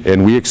lead,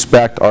 and we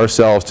expect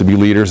ourselves to be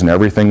leaders in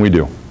everything we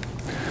do.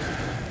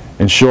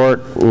 In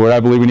short, what I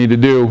believe we need to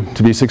do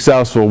to be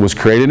successful was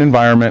create an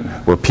environment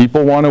where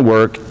people want to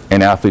work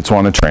and athletes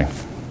want to train.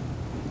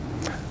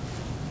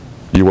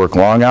 You work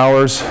long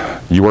hours,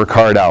 you work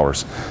hard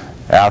hours.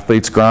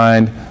 Athletes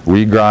grind,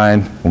 we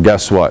grind, well,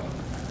 guess what?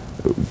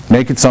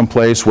 Make it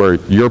someplace where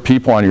your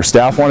people on your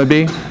staff want to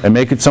be, and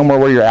make it somewhere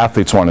where your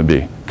athletes want to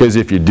be. Because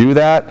if you do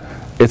that,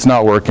 it's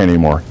not work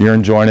anymore. You're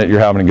enjoying it, you're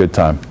having a good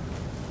time.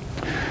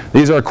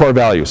 These are our core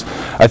values.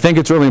 I think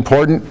it's really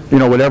important,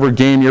 whatever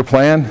game you're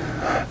playing,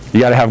 you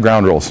got to have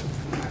ground rules.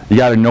 You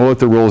got to know what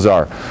the rules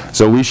are.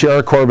 So we share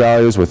our core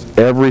values with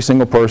every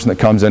single person that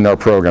comes into our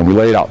program. We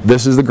lay it out.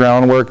 This is the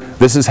groundwork.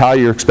 This is how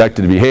you're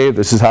expected to behave.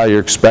 This is how you're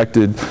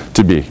expected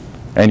to be.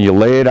 And you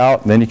lay it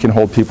out, and then you can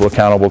hold people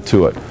accountable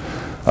to it.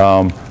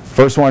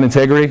 First one,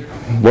 integrity.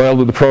 Loyal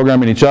to the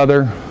program and each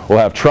other. We'll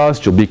have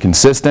trust. You'll be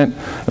consistent.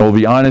 And we'll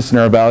be honest in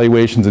our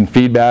evaluations and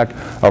feedback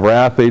of our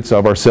athletes,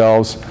 of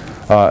ourselves,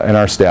 and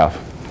our staff.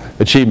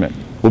 Achievement.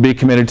 We'll be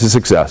committed to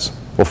success.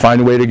 We'll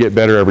find a way to get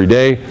better every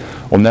day.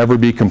 We'll never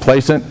be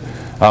complacent.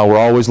 We're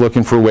always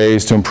looking for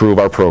ways to improve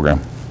our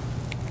program.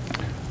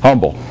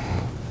 Humble.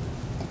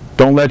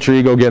 Don't let your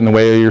ego get in the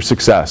way of your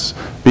success.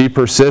 Be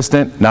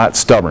persistent, not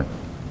stubborn.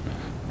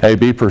 Hey,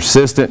 be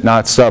persistent,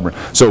 not stubborn.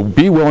 So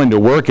be willing to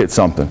work at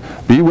something.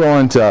 Be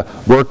willing to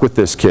work with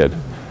this kid.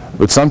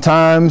 But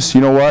sometimes,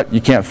 you know what, you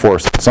can't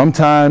force it.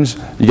 Sometimes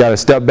you got to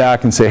step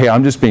back and say, hey,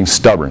 I'm just being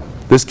stubborn.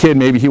 This kid,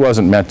 maybe he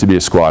wasn't meant to be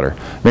a squatter.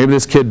 Maybe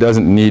this kid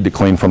doesn't need to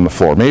clean from the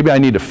floor. Maybe I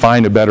need to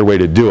find a better way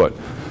to do it.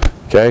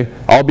 Okay?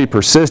 I'll be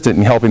persistent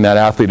in helping that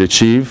athlete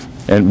achieve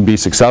and be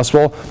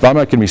successful, but I'm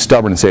not going to be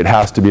stubborn and say it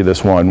has to be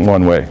this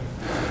one way.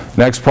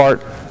 Next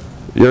part,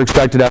 you're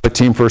expected to have a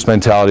team-first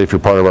mentality if you're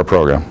part of our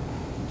program.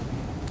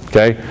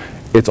 Okay?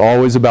 It's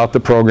always about the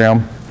program.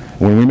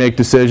 When we make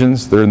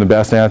decisions, they're in the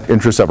best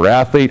interest of our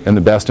athlete and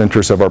the best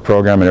interest of our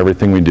program and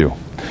everything we do.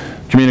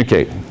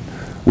 Communicate.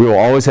 We will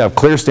always have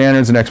clear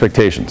standards and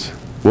expectations.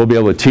 We'll be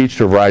able to teach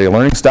to a variety of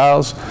learning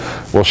styles.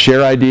 We'll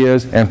share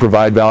ideas and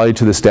provide value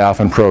to the staff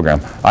and program.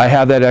 I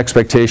have that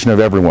expectation of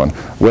everyone,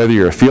 whether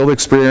you're a field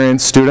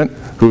experienced student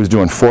who's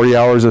doing 40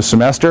 hours a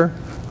semester,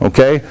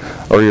 okay,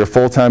 or you're a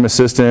full-time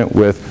assistant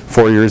with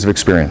 4 years of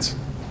experience.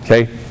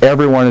 Okay?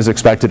 Everyone is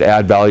expected to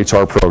add value to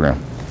our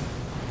program.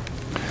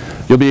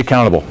 You'll be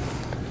accountable.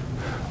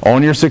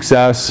 Own your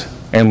success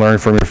and learn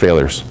from your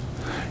failures.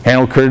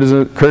 Handle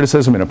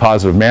criticism in a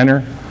positive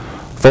manner.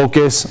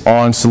 Focus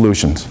on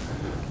solutions.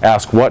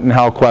 Ask what and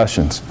how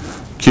questions.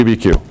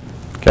 QBQ.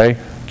 Okay?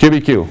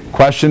 QBQ,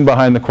 question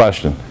behind the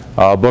question.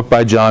 A book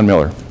by John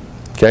Miller.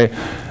 Okay?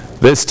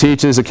 This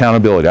teaches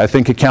accountability. I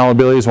think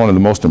accountability is one of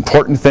the most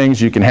important things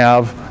you can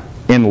have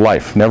in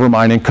life, never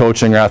mind in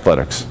coaching or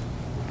athletics.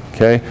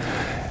 Okay?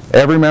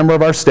 Every member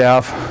of our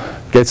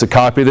staff gets a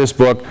copy of this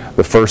book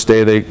the first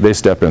day they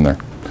step in there.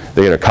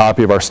 They get a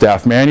copy of our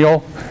staff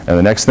manual, and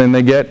the next thing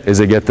they get is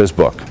they get this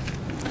book.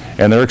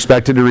 And they're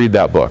expected to read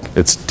that book.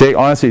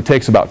 Honestly, it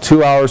takes about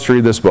 2 hours to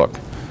read this book.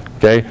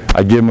 Okay?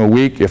 I give them a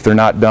week. If they're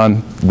not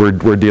done, we're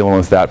dealing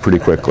with that pretty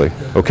quickly.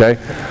 Okay?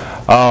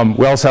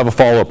 we also have a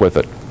follow-up with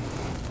it.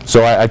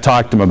 So I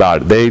talked to them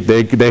about it.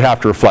 They have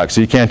to reflect.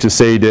 So you can't just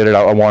say you did it.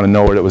 I want to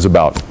know what it was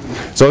about.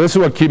 So this is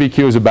what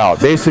QBQ is about.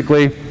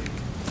 Basically,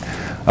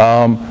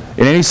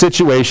 in any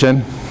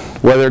situation,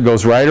 whether it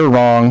goes right or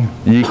wrong,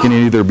 you can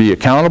either be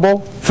accountable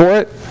for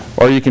it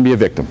or you can be a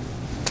victim.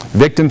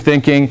 Victim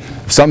thinking,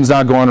 if something's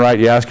not going right,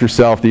 you ask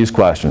yourself these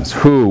questions.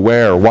 Who,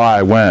 where,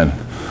 why, when?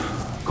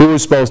 Who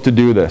is supposed to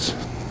do this?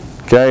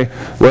 Okay?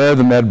 Where are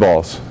the med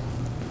balls?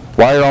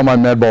 Why are all my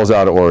med balls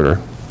out of order?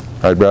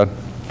 Right, Brad?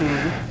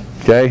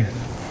 Okay?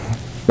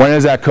 When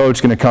is that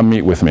coach going to come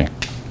meet with me?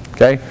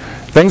 Okay?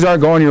 Things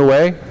aren't going your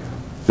way,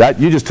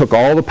 you just took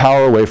all the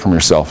power away from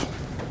yourself.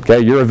 Okay?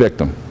 You're a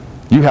victim.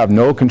 You have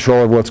no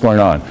control over what's going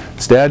on.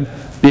 Instead,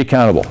 be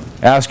accountable.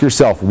 Ask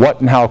yourself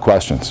what and how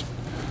questions.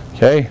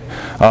 Okay?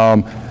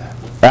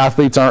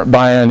 Athletes aren't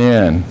buying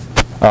in.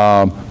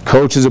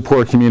 Coach is a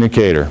poor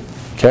communicator.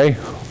 Okay?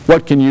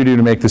 What can you do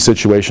to make the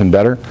situation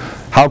better?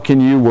 How can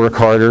you work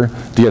harder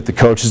to get the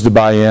coaches to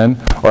buy in?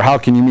 Or how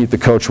can you meet the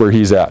coach where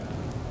he's at?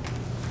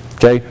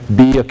 Okay?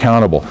 Be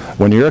accountable.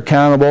 When you're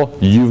accountable,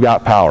 you've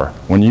got power.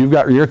 When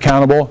you're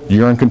accountable,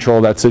 you're in control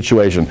of that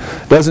situation.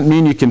 Doesn't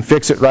mean you can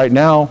fix it right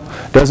now.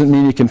 Doesn't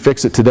mean you can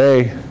fix it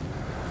today.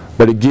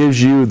 But it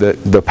gives you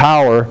the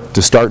power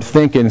to start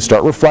thinking,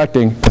 start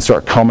reflecting, and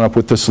start coming up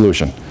with the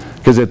solution.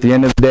 Because at the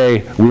end of the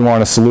day, we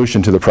want a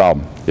solution to the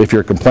problem. If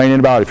you're complaining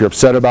about it, if you're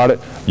upset about it,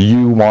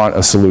 you want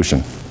a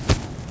solution.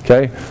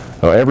 Okay?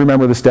 So every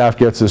member of the staff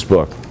gets this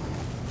book.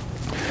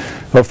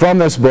 Well, from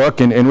this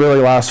book, and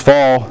really last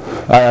fall,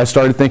 I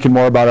started thinking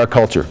more about our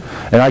culture.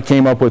 And I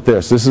came up with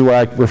this. This is what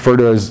I refer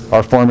to as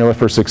our formula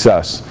for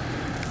success.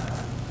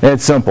 And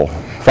it's simple.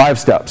 5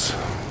 steps.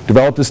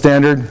 Develop the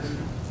standard,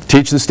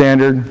 teach the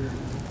standard,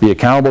 be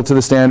accountable to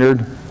the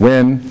standard,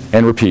 win,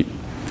 and repeat.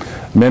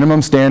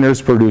 Minimum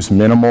standards produce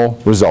minimal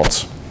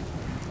results.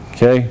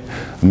 Okay?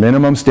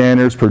 Minimum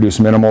standards produce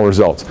minimal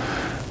results.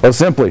 Well,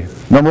 simply,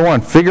 number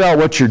 1, figure out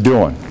what you're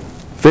doing.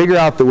 Figure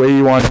out the way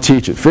you want to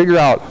teach it. Figure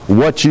out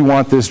what you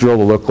want this drill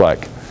to look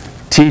like.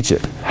 Teach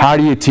it. How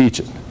do you teach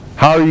it?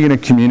 How are you going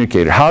to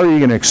communicate it? How are you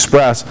going to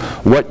express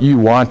what you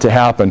want to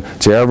happen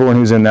to everyone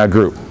who's in that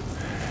group?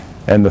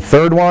 And the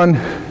third one,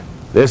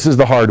 this is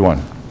the hard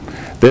one.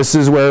 This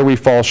is where we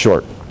fall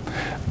short.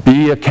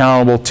 Be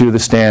accountable to the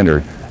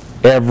standard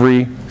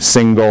every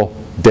single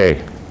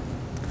day.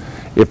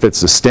 If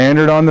it's the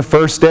standard on the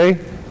first day,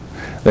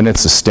 then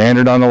it's the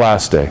standard on the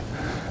last day.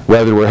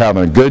 Whether we're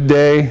having a good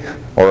day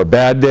or a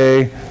bad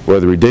day,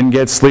 whether we didn't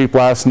get sleep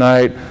last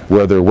night,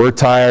 whether we're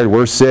tired,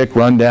 we're sick,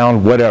 run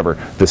down, whatever.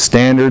 The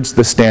standard's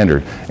the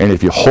standard. And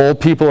if you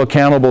hold people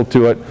accountable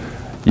to it,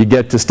 you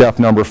get to step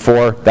number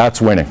 4,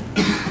 that's winning.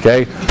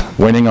 Okay?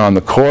 Winning on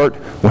the court,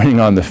 winning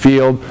on the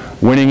field,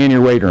 winning in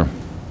your weight room.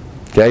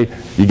 Okay?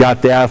 You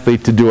got the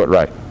athlete to do it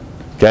right.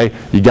 Okay?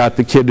 You got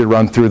the kid to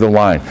run through the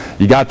line.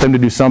 You got them to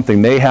do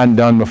something they hadn't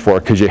done before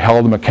because you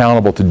held them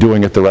accountable to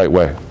doing it the right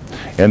way.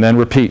 And then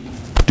repeat.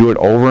 Do it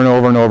over and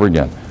over and over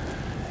again.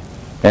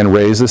 And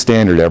raise the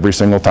standard every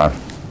single time.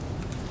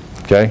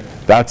 Okay?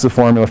 That's the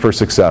formula for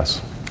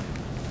success.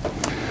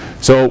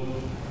 So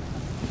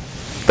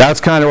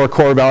that's kind of our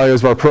core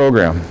values of our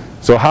program.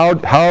 So how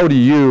do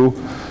you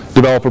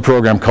develop a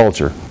program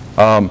culture?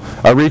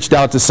 I reached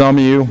out to some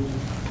of you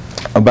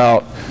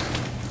about,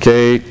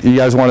 okay, you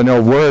guys want to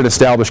know where to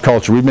establish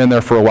culture. We've been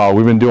there for a while.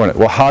 We've been doing it.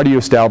 Well, how do you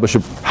establish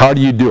it? How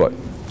do you do it?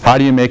 How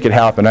do you make it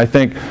happen? I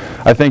think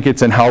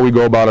it's in how we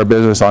go about our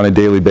business on a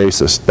daily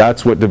basis.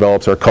 That's what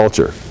develops our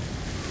culture.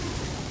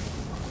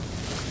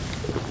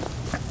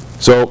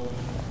 So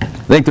I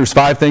think there's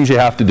 5 things you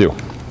have to do.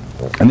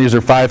 And these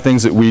are 5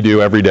 things that we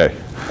do every day.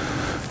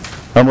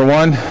 Number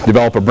 1,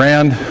 develop a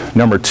brand.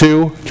 Number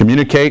 2,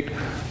 communicate.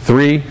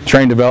 3,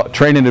 train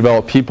and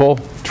develop people.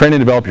 Train and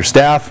develop your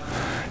staff.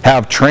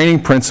 Have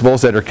training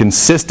principles that are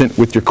consistent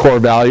with your core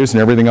values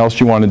and everything else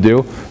you want to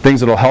do. Things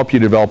that will help you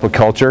develop a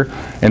culture.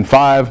 And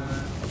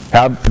 5,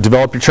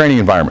 develop your training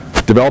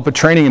environment. Develop a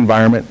training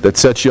environment that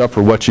sets you up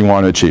for what you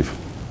want to achieve.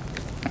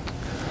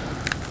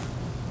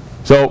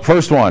 So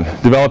first one,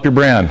 develop your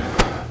brand.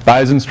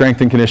 Bison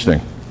Strength and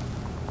Conditioning.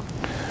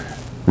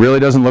 Really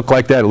doesn't look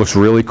like that. It looks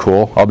really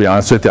cool. I'll be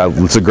honest with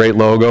you. It's a great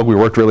logo. We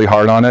worked really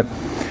hard on it.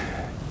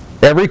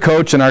 Every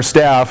coach in our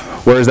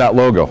staff wears that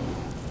logo.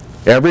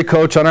 Every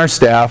coach on our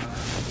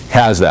staff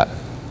has that.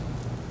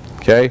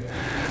 Okay?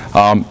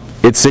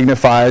 It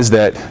signifies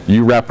that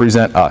you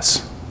represent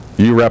us.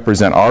 You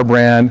represent our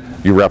brand.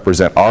 You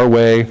represent our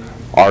way,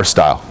 our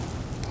style.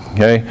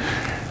 Okay?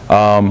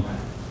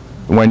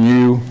 When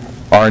you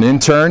are an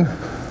intern,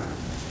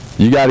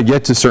 you got to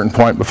get to a certain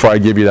point before I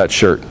give you that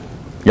shirt.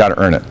 You got to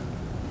earn it.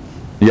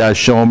 You got to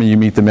show me you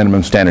meet the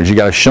minimum standards. You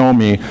got to show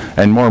me,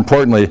 and more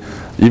importantly,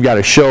 you've got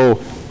to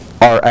show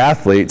our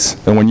athletes,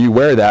 and when you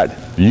wear that,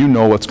 you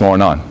know what's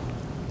going on.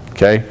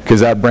 Okay?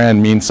 Because that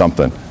brand means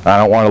something. I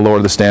don't want to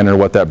lower the standard of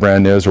what that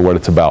brand is or what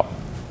it's about.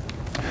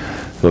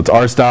 So it's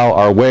our style,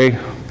 our way.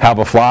 have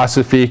a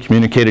philosophy,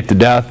 communicate it to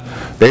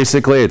death.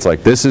 Basically, it's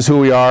like, this is who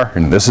we are,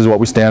 and this is what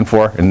we stand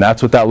for, and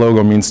that's what that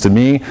logo means to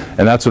me,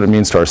 and that's what it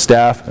means to our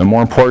staff, and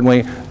more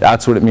importantly,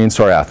 that's what it means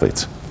to our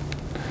athletes.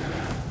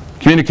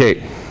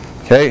 Communicate,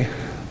 okay?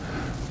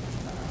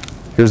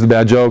 Here's the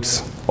bad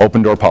jokes,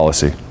 open door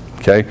policy,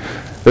 okay?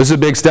 This is a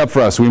big step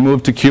for us. We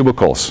moved to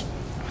cubicles,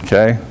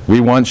 okay? We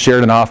once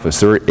shared an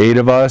office. There were 8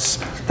 of us,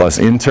 plus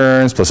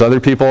interns, plus other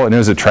people, and it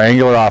was a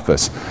triangular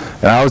office.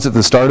 And I was at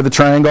the start of the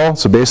triangle,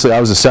 so basically I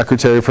was the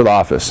secretary for the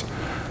office.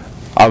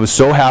 I was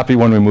so happy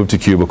when we moved to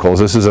cubicles.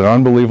 This is an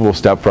unbelievable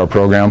step for our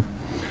program.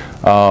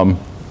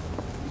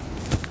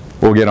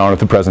 We'll get on with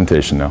the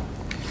presentation now.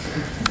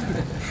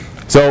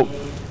 So,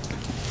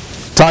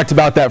 talked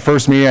about that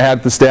first meeting I had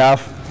with the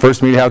staff,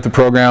 first meeting I had with the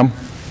program.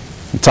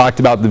 We talked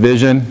about the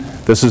vision.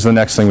 This is the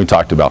next thing we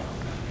talked about.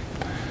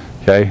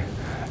 Okay?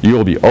 You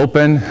will be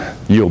open,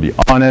 you will be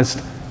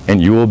honest,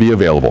 and you will be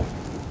available.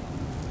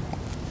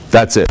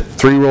 That's it.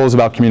 3 rules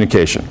about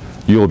communication.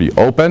 You will be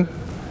open,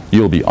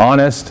 you will be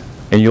honest,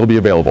 and you'll be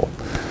available.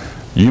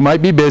 You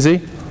might be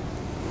busy,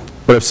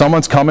 but if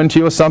someone's coming to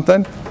you with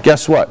something,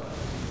 guess what?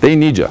 They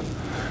need you.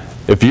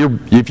 If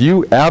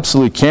you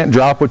absolutely can't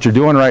drop what you're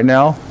doing right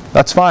now,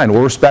 that's fine.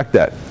 We'll respect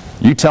that.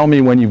 You tell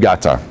me when you've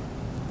got time.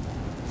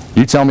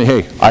 You tell me,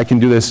 hey, I can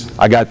do this.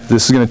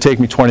 This is going to take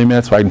me 20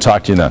 minutes, but I can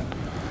talk to you then.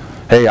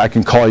 Hey, I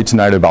can call you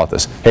tonight about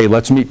this. Hey,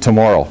 let's meet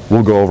tomorrow.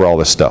 We'll go over all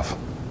this stuff.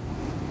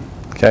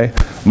 Okay?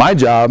 My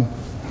job,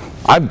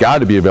 I've got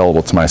to be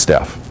available to my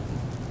staff.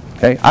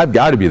 Okay? I've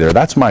got to be there.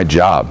 That's my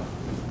job.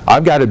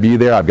 I've got to be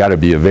there. I've got to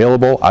be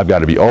available. I've got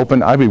to be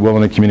open. I've got to be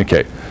willing to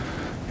communicate.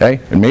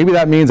 Okay? And maybe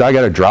that means I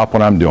got to drop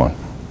what I'm doing.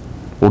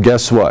 Well,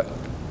 guess what?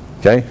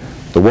 Okay?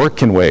 The work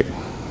can wait.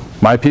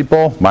 My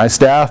people, my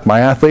staff,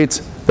 my athletes,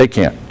 they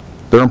can't.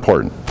 They're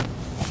important.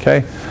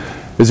 Okay?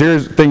 Because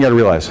here's the thing you got to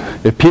realize.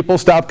 If people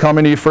stop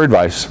coming to you for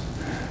advice,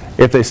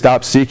 if they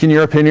stop seeking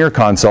your opinion or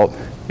consult,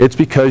 it's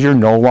because you're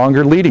no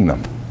longer leading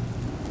them.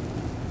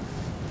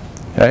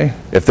 Okay?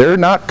 If they're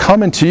not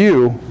coming to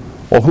you,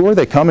 well, who are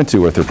they coming to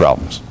with their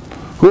problems?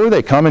 Who are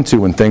they coming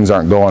to when things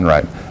aren't going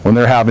right? When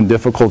they're having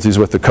difficulties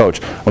with the coach?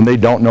 When they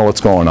don't know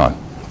what's going on?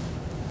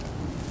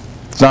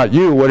 It's not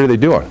you. What are they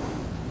doing?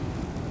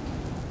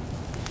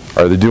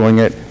 Are they doing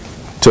it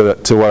to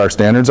what our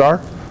standards are?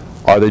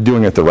 Are they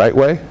doing it the right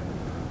way?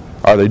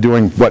 Are they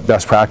doing what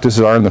best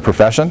practices are in the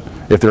profession?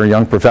 If they're a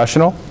young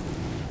professional?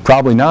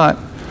 Probably not.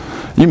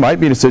 You might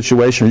be in a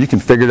situation where you can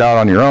figure it out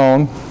on your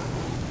own.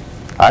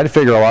 I had to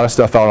figure a lot of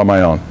stuff out on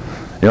my own. You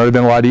know, it would have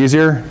been a lot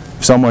easier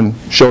if someone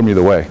showed me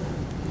the way.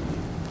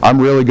 I'm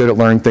really good at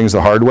learning things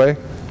the hard way,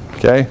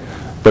 okay?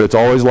 But it's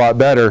always a lot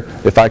better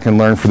if I can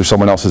learn through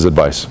someone else's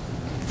advice,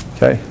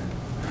 okay?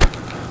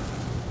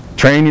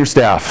 Train your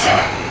staff.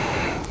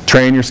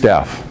 Train your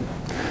staff.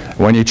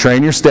 When you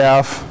train your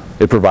staff,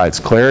 it provides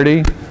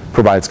clarity,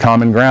 provides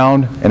common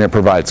ground, and it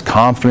provides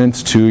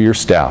confidence to your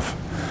staff.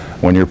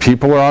 When your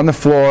people are on the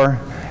floor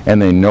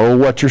and they know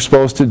what you're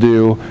supposed to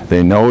do,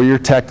 they know your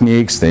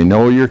techniques, they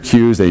know your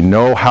cues, they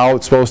know how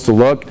it's supposed to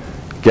look,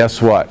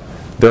 guess what?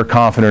 They're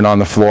confident on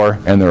the floor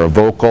and they're a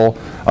vocal,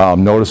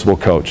 noticeable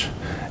coach.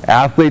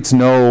 Athletes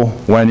know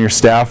when your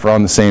staff are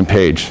on the same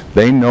page.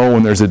 They know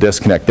when there's a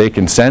disconnect. They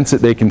can sense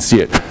it, they can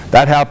see it.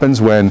 That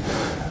happens when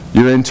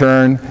your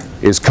intern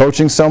is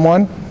coaching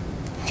someone,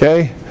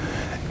 okay?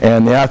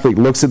 And the athlete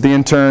looks at the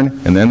intern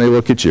and then they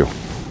look at you.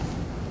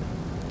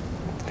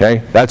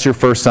 Okay? That's your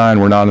first sign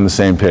we're not on the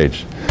same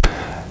page.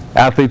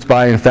 Athletes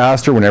buy in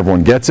faster when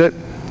everyone gets it.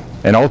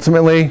 And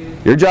ultimately,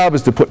 your job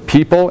is to put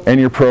people and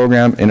your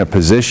program in a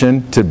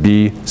position to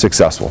be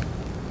successful.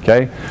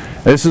 Okay?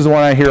 This is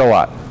one I hear a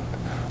lot.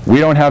 We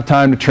don't have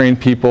time to train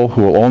people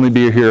who will only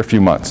be here a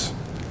few months.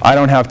 I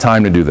don't have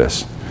time to do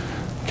this.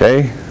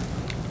 Okay?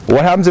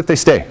 What happens if they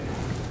stay?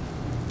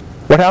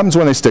 What happens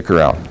when they stick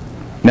around?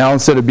 Now,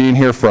 instead of being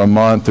here for a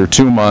month or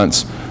 2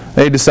 months,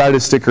 they decided to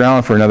stick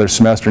around for another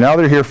semester. Now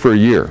they're here for a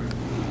year.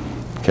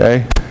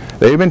 Okay?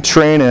 They've been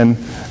training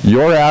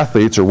your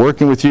athletes, or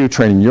working with you,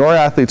 training your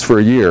athletes for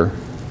a year,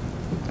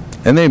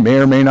 and they may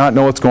or may not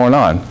know what's going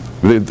on,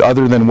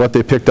 other than what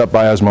they picked up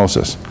by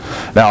osmosis.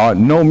 Now,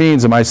 in no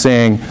means am I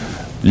saying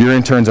your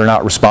interns are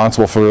not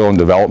responsible for their own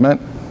development.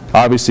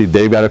 Obviously,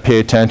 they've got to pay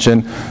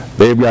attention.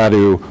 They've got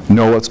to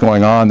know what's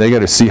going on. They've got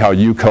to see how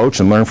you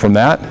coach and learn from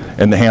that,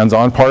 and the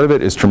hands-on part of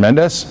it is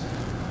tremendous.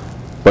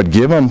 But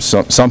give them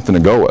something to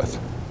go with.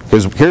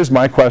 Because here's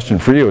my question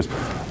for you is,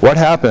 what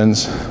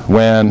happens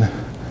when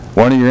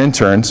one of your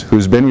interns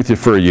who's been with you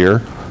for a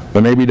year,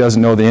 but maybe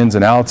doesn't know the ins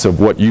and outs of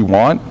what you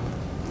want,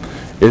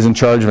 is in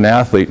charge of an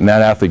athlete and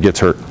that athlete gets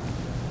hurt?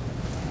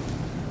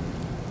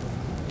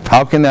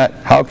 How can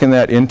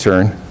that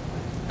intern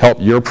help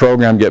your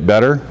program get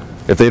better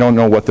if they don't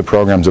know what the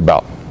program's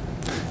about?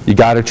 You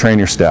got to train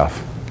your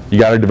staff. You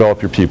got to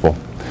develop your people.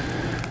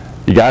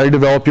 You got to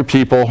develop your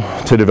people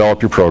to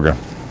develop your program.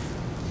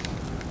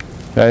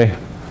 Okay?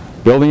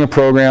 Building a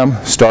program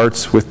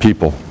starts with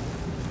people.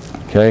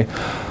 Okay?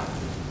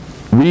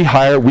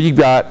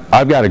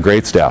 I've got a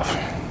great staff.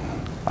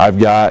 I've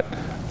got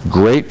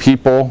great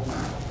people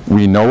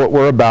We know what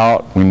we're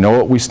about, we know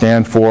what we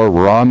stand for,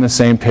 we're on the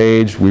same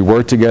page, we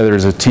work together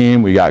as a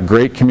team, we got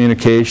great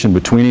communication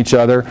between each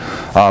other,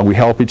 we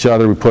help each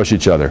other, we push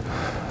each other.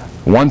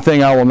 One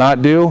thing I will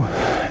not do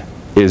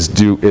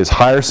is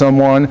hire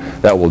someone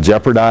that will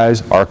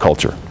jeopardize our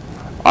culture.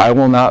 I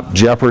will not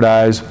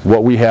jeopardize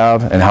what we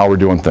have and how we're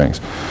doing things.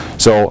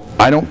 So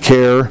I don't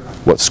care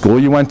what school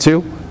you went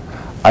to,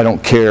 I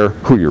don't care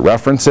who your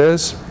reference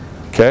is,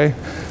 okay?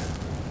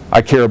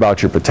 I care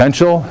about your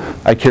potential,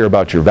 I care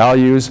about your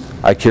values,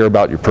 I care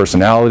about your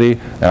personality,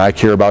 and I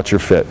care about your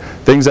fit.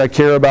 Things I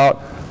care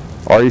about,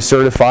 are you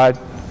certified?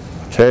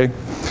 Okay?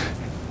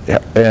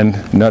 And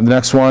the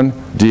next one,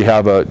 do you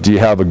have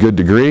a good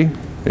degree?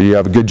 Do you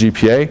have a good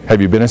GPA?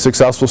 Have you been a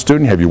successful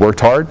student? Have you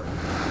worked hard?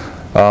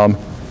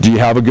 Do you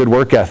have a good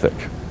work ethic?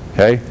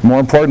 Okay?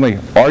 More importantly,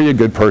 are you a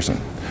good person?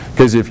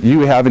 Because if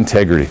you have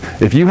integrity,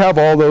 if you have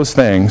all those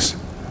things,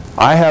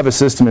 I have a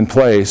system in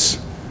place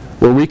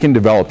where we can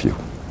develop you.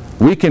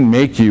 We can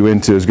make you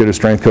into as good a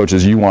strength coach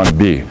as you want to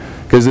be,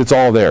 because it's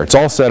all there. It's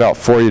all set up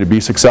for you to be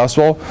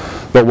successful.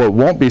 But what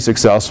won't be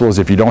successful is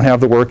if you don't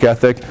have the work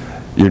ethic,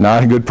 you're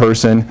not a good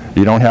person,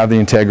 you don't have the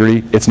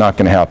integrity, it's not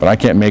going to happen. I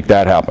can't make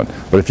that happen.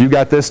 But if you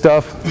got this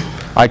stuff,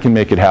 I can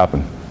make it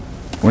happen.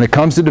 When it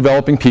comes to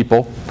developing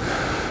people,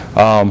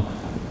 and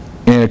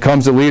it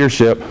comes to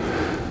leadership,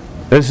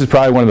 this is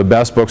probably one of the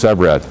best books I've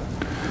read.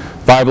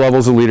 5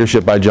 Levels of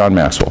Leadership by John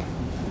Maxwell.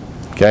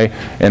 Okay?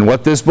 And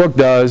what this book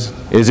does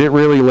is it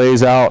really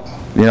lays out,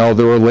 you know,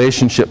 the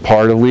relationship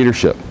part of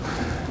leadership.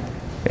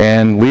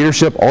 And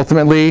leadership,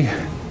 ultimately,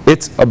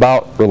 it's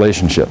about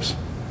relationships.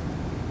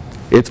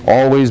 It's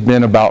always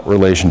been about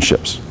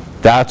relationships.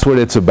 That's what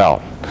it's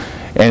about.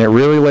 And it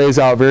really lays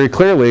out very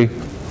clearly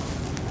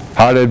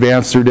how to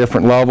advance through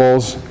different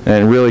levels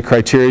and really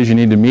criteria you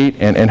need to meet,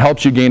 and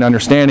helps you gain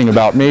understanding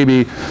about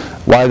maybe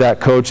why that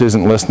coach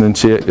isn't listening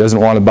to you, doesn't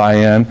want to buy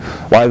in,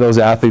 why those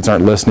athletes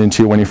aren't listening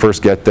to you when you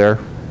first get there.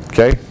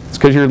 Okay? It's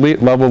because your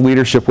level of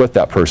leadership with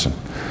that person.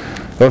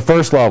 The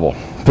first level,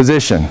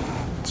 position,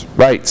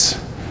 rights.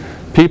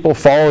 People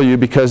follow you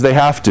because they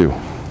have to.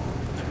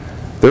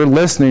 They're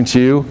listening to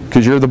you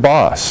because you're the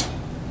boss.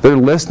 They're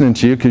listening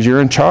to you because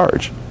you're in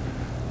charge.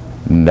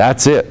 And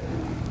that's it.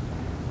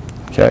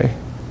 Okay?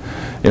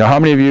 You know, how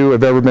many of you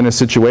have ever been in a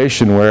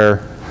situation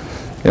where,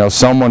 you know,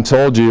 someone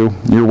told you,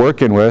 you're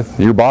working with,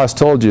 your boss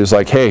told you, it's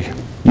like, hey,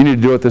 you need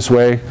to do it this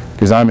way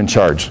because I'm in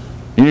charge.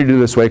 You need to do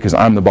it this way because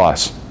I'm the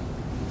boss.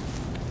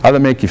 How'd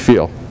that make you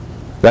feel?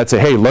 That's a,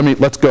 hey,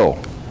 let's go.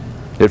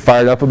 It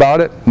fired up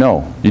about it?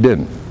 No, you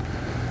didn't.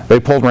 They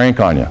pulled rank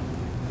on you.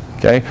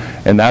 Okay?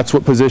 And that's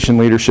what position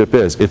leadership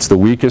is. It's the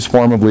weakest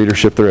form of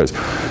leadership there is.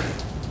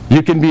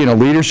 You can be in a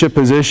leadership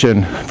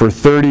position for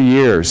 30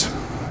 years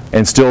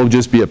and still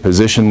just be a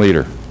position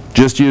leader.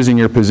 Just using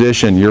your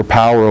position, your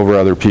power over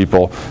other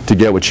people to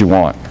get what you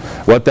want.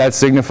 What that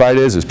signified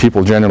is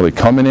people generally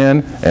coming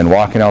in and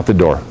walking out the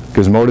door,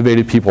 because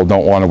motivated people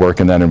don't want to work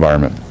in that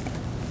environment.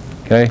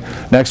 Okay?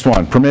 Next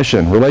one,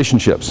 permission,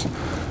 relationships.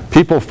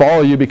 People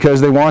follow you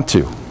because they want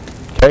to.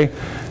 Okay?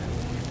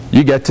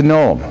 You get to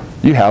know them.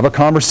 You have a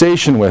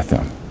conversation with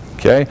them.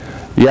 Okay?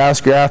 You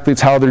ask your athletes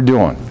how they're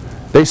doing.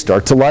 They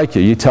start to like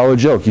you. You tell a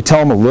joke. You tell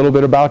them a little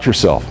bit about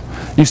yourself.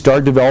 You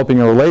start developing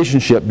a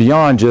relationship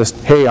beyond just,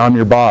 hey, I'm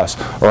your boss,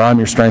 or I'm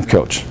your strength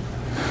coach.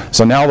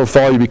 So now they'll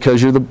follow you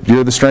because you're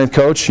the strength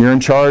coach, you're in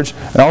charge,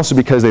 and also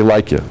because they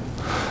like you.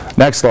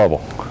 Next level,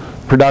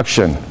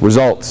 production,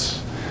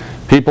 results.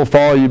 People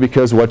follow you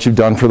because of what you've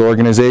done for the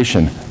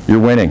organization. You're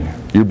winning,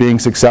 you're being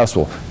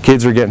successful.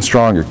 Kids are getting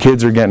stronger,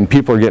 people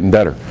are getting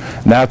better.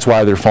 And that's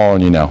why they're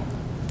following you now.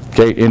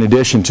 Okay, in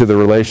addition to the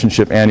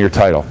relationship and your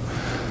title.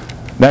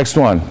 Next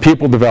one,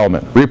 people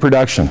development,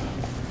 reproduction.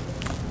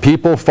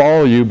 People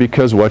follow you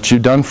because of what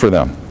you've done for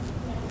them.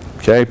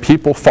 Okay?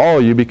 People follow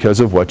you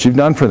because of what you've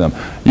done for them.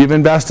 You've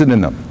invested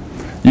in them.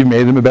 You've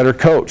made them a better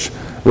coach.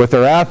 With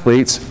our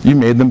athletes, you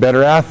made them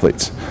better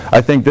athletes. I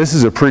think this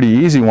is a pretty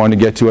easy one to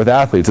get to with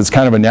athletes. It's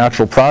kind of a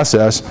natural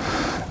process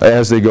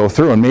as they go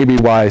through, and maybe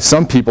why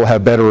some people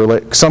have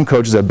some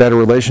coaches have better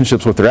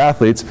relationships with their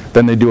athletes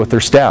than they do with their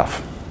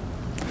staff.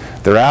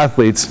 Their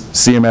athletes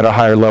see them at a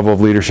higher level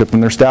of leadership than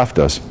their staff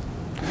does.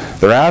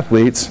 Their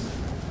athletes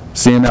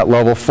see them at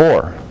level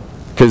 4.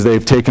 Because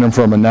they've taken them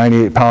from a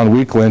 98-pound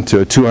weakling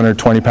to a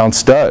 220-pound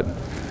stud.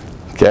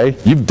 Okay?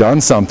 You've done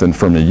something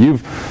for me.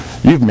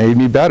 You've made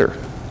me better.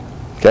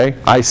 Okay?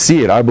 I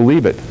see it. I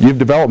believe it. You've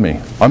developed me.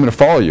 I'm going to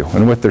follow you.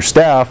 And with their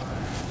staff,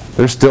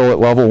 they're still at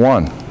level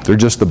 1. They're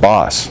just the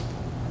boss.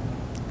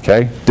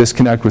 Okay?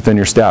 Disconnect within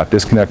your staff.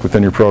 Disconnect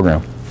within your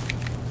program.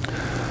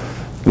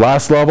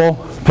 Last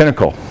level,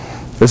 pinnacle.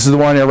 This is the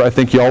one I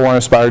think you all want to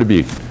aspire to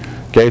be.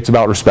 Okay? It's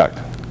about respect.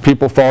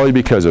 People follow you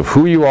because of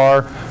who you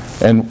are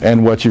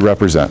and what you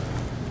represent.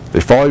 They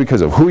follow you because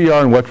of who you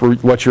are and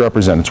what you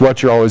represent. It's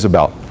what you're always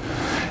about.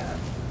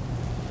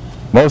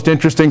 Most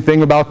interesting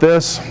thing about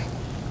this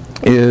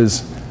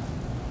is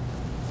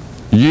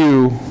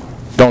you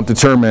don't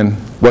determine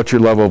what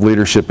your level of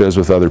leadership is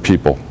with other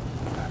people.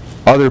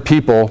 Other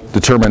people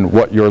determine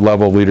what your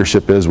level of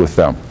leadership is with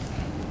them.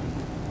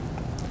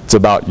 It's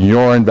about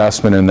your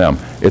investment in them.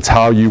 It's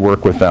how you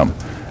work with them.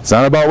 It's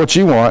not about what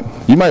you want.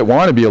 You might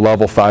want to be a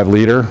level 5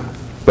 leader,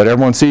 but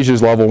everyone sees you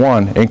as level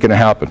 1. Ain't going to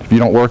happen. If you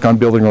don't work on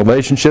building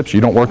relationships, you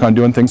don't work on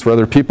doing things for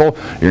other people,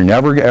 you're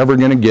never ever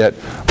going to get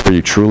where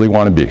you truly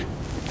want to be.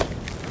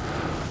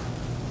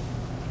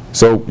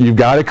 So you've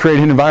got to create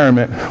an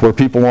environment where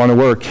people want to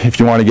work if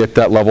you want to get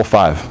that level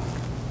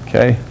 5.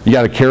 Okay? You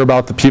got to care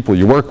about the people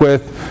you work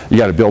with. You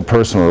got to build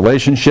personal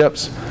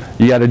relationships.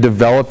 You got to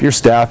develop your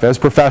staff as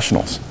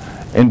professionals.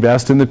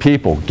 Invest in the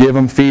people. Give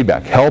them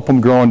feedback. Help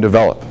them grow and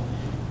develop.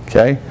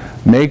 Okay?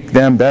 Make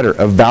them better.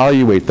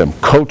 Evaluate them.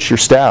 Coach your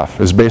staff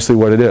is basically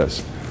what it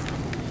is.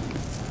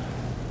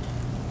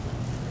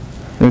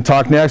 I'm going to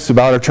talk next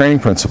about our training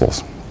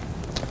principles.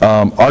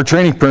 Our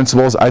training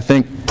principles, I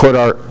think, put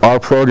our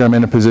program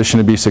in a position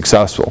to be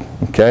successful.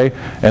 Okay?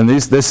 And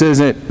this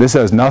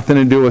has nothing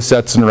to do with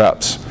sets and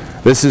reps.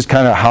 This is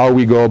kind of how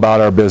we go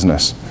about our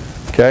business.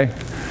 Okay?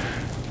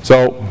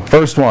 So,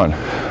 first one,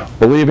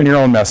 believe in your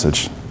own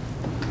message.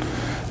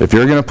 If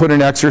you're going to put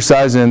an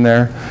exercise in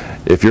there,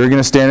 if you're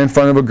going to stand in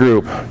front of a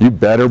group, you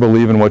better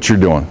believe in what you're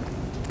doing.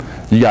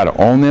 You got to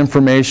own the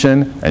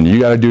information and you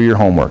got to do your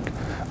homework.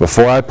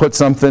 Before I put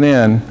something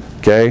in,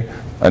 okay,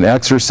 an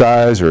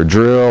exercise or a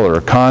drill or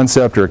a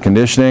concept or a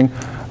conditioning,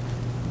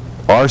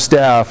 our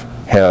staff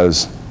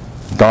has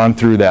gone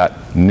through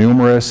that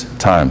numerous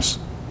times.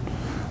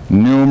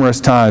 Numerous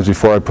times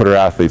before I put our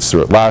athletes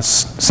through it.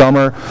 Last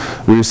summer,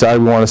 we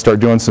decided we want to start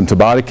doing some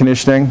Tabata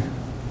conditioning,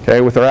 okay,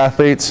 with our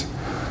athletes.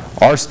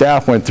 Our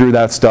staff went through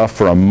that stuff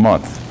for a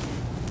month,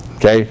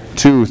 okay,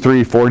 2,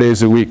 3, 4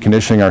 days a week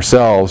conditioning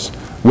ourselves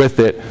with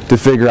it to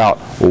figure out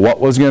what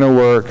was going to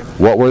work,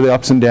 what were the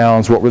ups and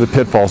downs, what were the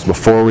pitfalls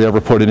before we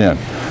ever put it in.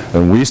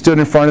 And we stood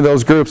in front of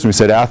those groups and we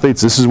said, athletes,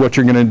 this is what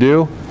you're going to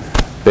do.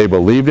 They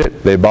believed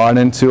it, they bought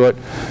into it,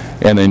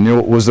 and they knew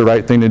it was the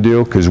right thing to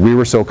do because we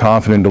were so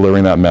confident in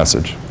delivering that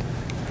message.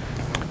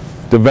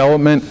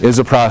 Development is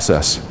a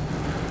process.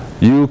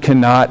 You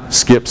cannot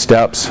skip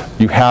steps.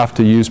 You have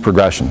to use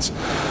progressions.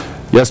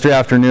 Yesterday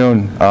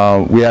afternoon,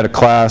 we had a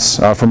class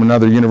from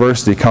another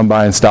university come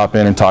by and stop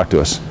in and talk to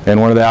us. And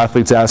one of the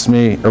athletes asked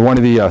me, or one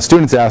of the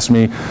students asked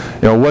me,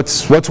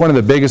 what's one of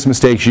the biggest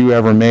mistakes you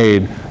ever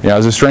made,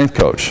 as a strength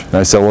coach? And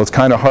I said, well, it's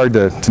kind of hard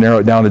to narrow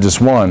it down to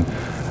just one.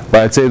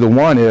 But I'd say the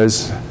one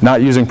is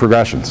not using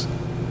progressions.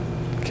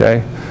 Okay?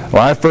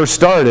 When I first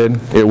started,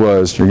 it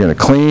was you're going to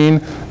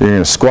clean, you're going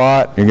to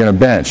squat, you're going to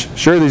bench.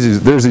 Sure,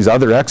 there's these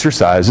other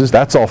exercises.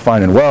 That's all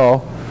fine and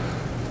well.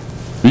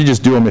 You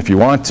just do them if you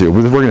want to.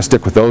 We're going to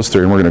stick with those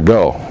 3 and we're going to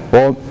go.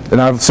 Well, and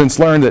I've since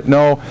learned that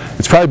no,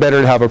 it's probably better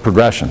to have a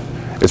progression.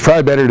 It's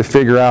probably better to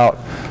figure out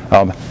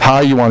how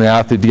you want the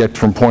athlete to get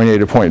from point A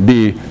to point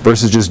B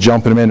versus just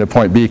jumping them into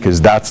point B because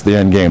that's the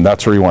end game.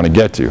 That's where you want to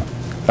get to.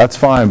 That's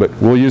fine, but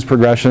we'll use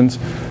progressions,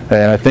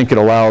 and I think it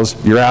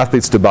allows your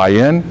athletes to buy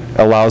in,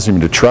 allows them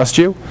to trust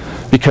you,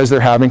 because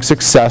they're having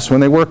success when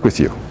they work with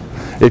you.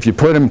 If you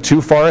put them too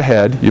far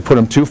ahead, you put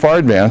them too far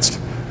advanced,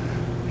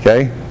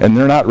 okay, and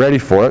they're not ready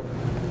for it,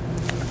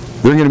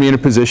 they're going to be in a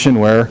position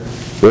where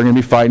they're going to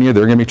be fighting you,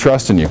 they're going to be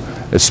trusting you,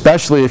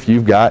 especially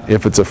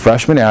if it's a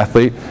freshman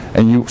athlete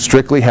and you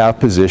strictly have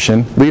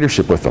position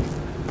leadership with them.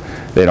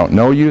 They don't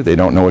know you, they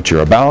don't know what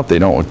you're about, they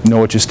don't know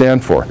what you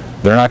stand for.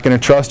 They're not going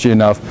to trust you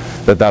enough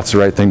that that's the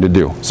right thing to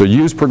do. So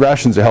use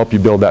progressions to help you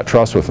build that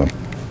trust with them.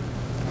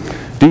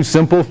 Do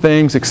simple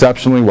things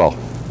exceptionally well.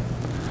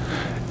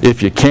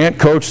 If you can't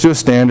coach to a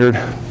standard,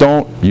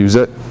 don't use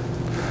it.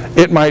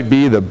 It might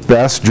be the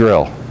best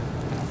drill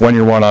when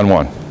you're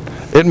one-on-one.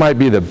 It might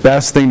be the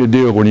best thing to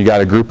do when you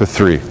got a group of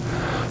 3.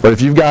 But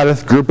if you've got a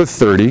group of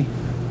 30,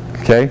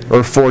 okay,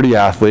 or 40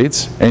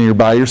 athletes, and you're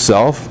by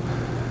yourself,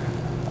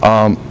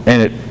 and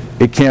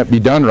it can't be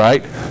done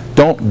right,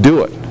 don't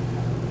do it.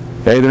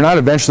 Okay? They're not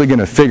eventually going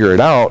to figure it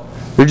out.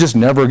 They're just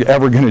never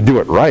ever going to do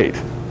it right.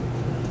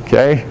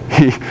 Okay?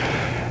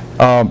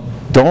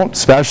 Don't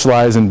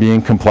specialize in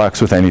being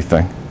complex with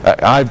anything.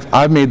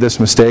 I've made this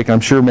mistake, and I'm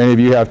sure many of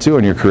you have too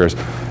in your careers.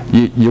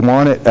 You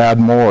want to add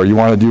more, you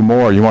want to do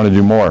more, you want to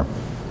do more.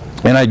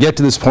 And I get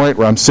to this point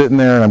where I'm sitting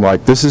there and I'm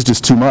like, this is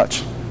just too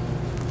much.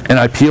 And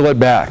I peel it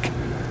back.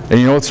 And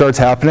you know what starts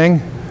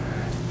happening?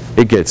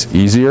 It gets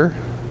easier,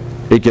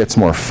 it gets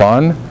more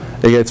fun,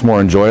 it gets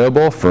more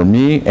enjoyable for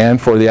me and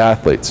for the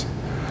athletes.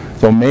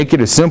 So make it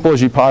as simple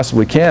as you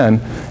possibly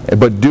can,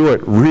 but do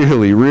it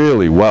really,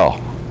 really well.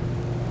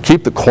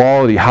 Keep the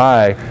quality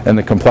high and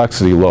the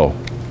complexity low.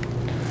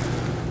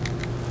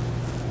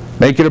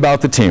 Make it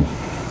about the team.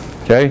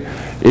 Okay?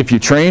 If you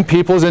train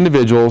people as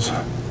individuals,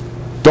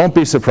 don't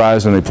be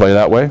surprised when they play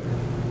that way.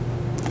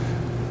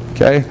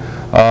 Okay?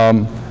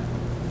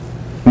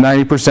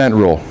 90%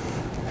 rule.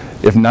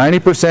 If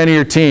 90% of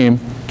your team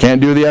can't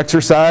do the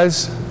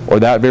exercise or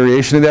that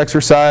variation of the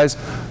exercise,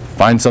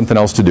 find something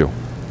else to do.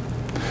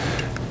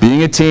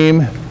 Being a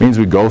team means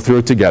we go through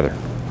it together.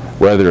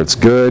 Whether it's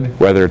good,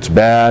 whether it's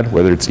bad,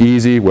 whether it's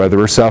easy, whether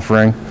we're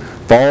suffering,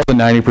 follow the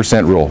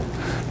 90% rule.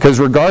 Because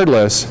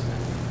regardless,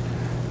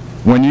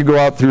 when you go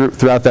out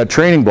throughout that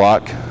training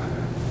block,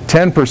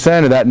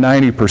 10% of that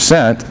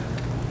 90%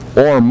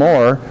 or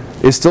more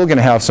is still going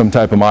to have some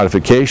type of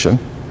modification.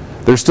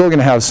 They're still going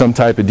to have some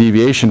type of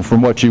deviation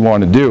from what you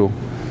want to do.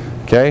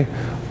 Okay?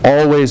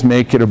 Always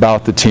make it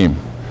about the team.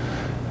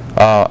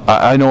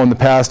 I know in the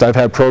past I've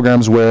had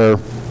programs where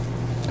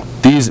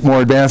these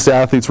more advanced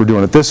athletes were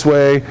doing it this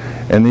way,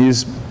 and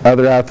these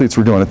other athletes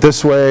were doing it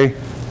this way.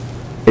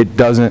 It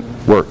doesn't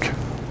work.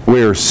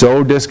 We are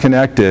so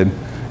disconnected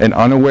and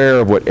unaware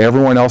of what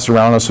everyone else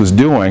around us was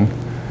doing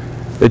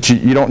that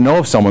you don't know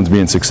if someone's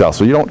being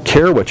successful. You don't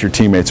care what your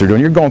teammates are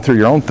doing. You're going through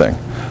your own thing.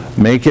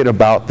 Make it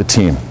about the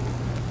team.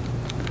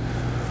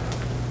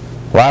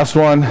 Last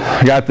one,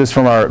 I got this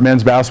from our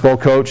men's basketball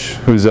coach,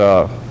 who's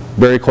a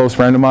very close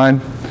friend of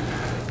mine.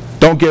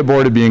 Don't get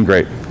bored of being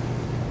great.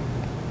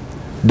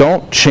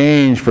 Don't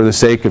change for the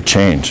sake of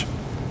change.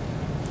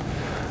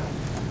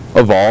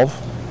 Evolve.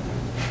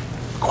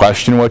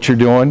 Question what you're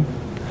doing.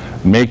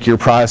 Make your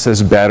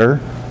process better.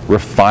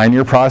 Refine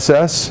your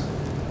process.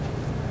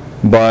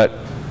 But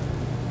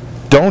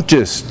don't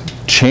just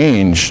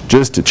change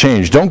just to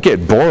change. Don't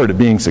get bored of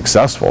being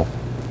successful.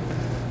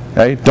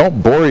 Okay?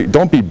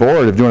 Don't be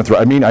bored of doing it.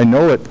 I mean, I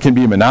know it can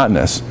be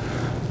monotonous,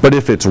 but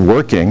if it's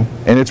working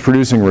and it's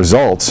producing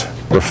results,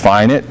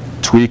 refine it,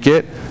 tweak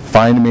it,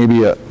 find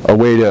maybe a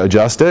way to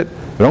adjust it,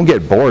 but don't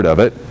get bored of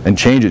it and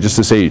change it just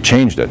to say you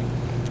changed it.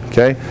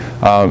 Okay?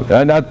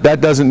 And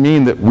that doesn't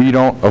mean that we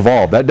don't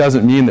evolve. That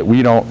doesn't mean that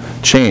we don't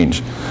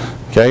change.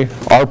 Okay?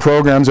 Our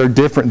programs are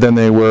different than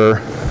they were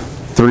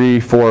 3,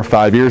 4,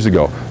 5 years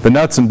ago. The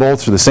nuts and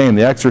bolts are the same.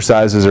 The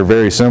exercises are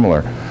very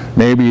similar.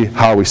 Maybe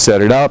how we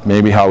set it up,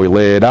 maybe how we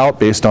lay it out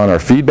based on our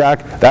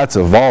feedback, that's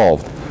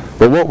evolved.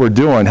 But what we're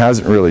doing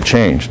hasn't really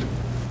changed.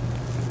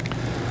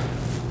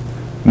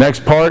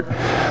 Next part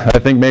I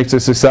think makes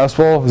us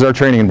successful is our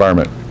training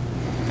environment.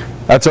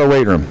 That's our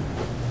weight room.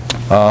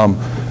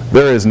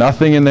 There is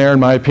nothing in there,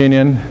 in my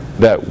opinion,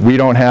 that we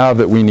don't have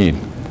that we need.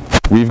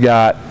 We've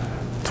got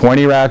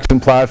 20 racks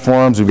and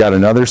platforms, we've got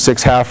another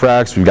 6 half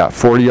racks, we've got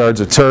 40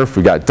 yards of turf,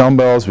 we've got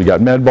dumbbells, we've got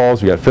med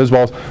balls, we've got fizz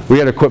balls, we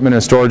got equipment in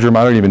a storage room,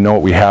 I don't even know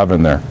what we have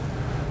in there.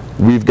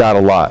 We've got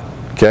a lot,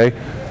 okay?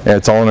 And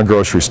it's all in a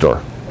grocery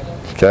store,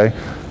 okay?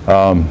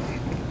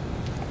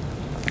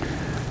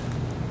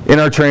 In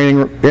our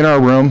training, in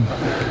our room,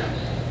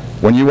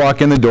 when you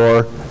walk in the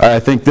door, I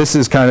think this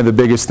is kind of the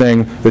biggest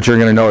thing that you're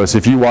going to notice.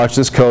 If you watch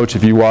this coach,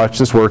 if you watch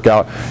this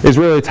workout, is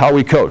really it's how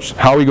we coach,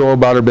 how we go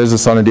about our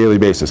business on a daily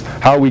basis,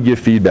 how we give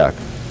feedback.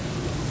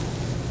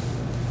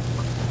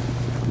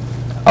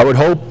 I would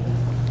hope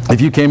if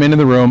you came into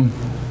the room,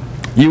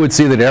 you would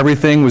see that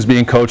everything was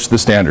being coached to the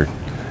standard.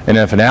 And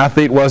if an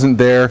athlete wasn't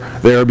there,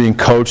 they were being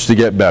coached to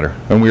get better.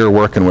 And we were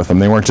working with them.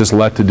 They weren't just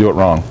let to do it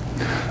wrong.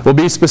 We'll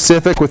be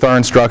specific with our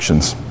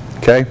instructions.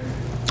 Okay?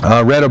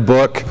 I read a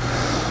book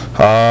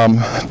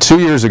 2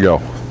 years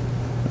ago.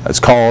 It's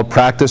called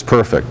Practice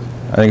Perfect.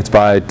 I think it's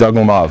by Doug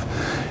Lamov.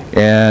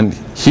 And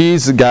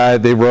he's the guy,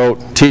 they wrote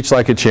Teach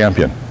Like a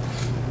Champion.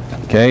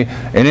 Okay?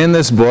 And in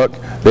this book,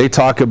 they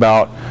talk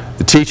about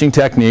the teaching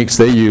techniques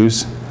they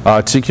use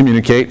to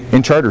communicate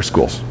in charter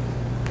schools.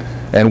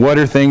 And what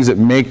are things that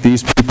make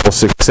these people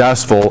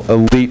successful,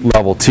 elite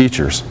level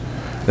teachers.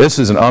 This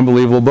is an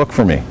unbelievable book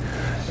for me.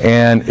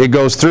 And it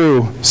goes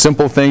through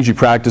simple things you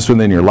practice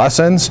within your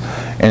lessons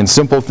and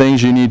simple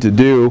things you need to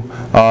do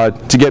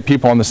to get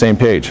people on the same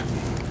page.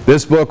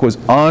 This book was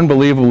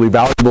unbelievably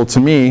valuable to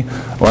me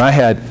when I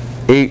had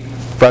 8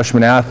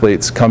 freshman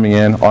athletes coming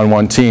in on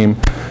one team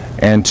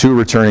and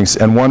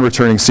one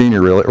returning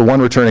senior, really, or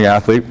one returning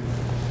athlete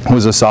who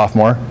was a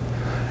sophomore,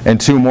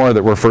 and 2 more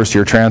that were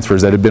first-year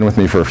transfers that had been with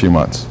me for a few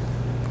months.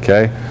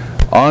 Okay?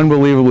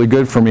 Unbelievably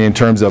good for me in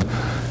terms of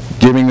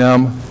giving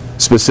them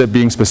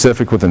being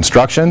specific with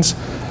instructions,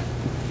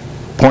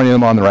 pointing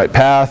them on the right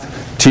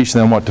path, teaching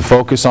them what to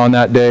focus on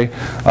that day.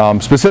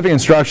 Specific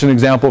instruction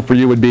example for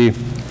you would be,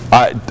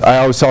 I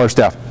always tell our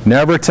staff,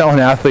 never tell an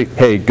athlete,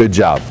 hey, good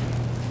job.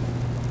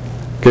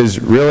 Because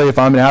really, if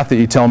I'm an athlete,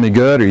 you tell me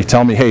good, or you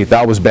tell me, hey,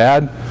 that was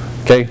bad.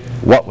 Okay,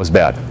 what was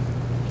bad?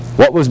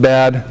 What was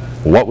bad?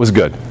 What was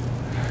good?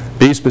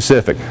 Be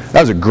specific.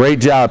 That was a great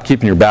job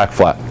keeping your back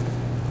flat.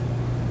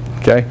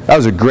 Okay, that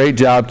was a great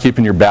job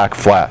keeping your back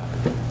flat.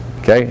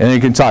 Okay, and then you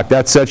can talk.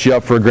 That sets you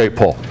up for a great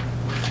pull.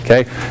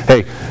 Okay,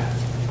 hey,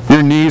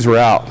 your knees were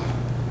out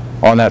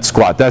on that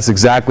squat. That's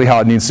exactly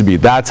how it needs to be.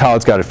 That's how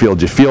it's got to feel.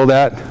 Did you feel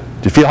that? Do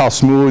you feel how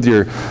smooth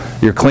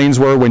your cleans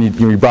were when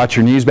you brought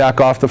your knees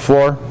back off the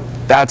floor?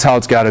 That's how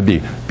it's got to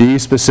be. Be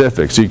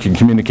specific so you can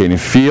communicate and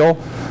feel.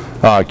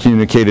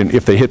 Communicate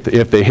if they hit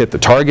the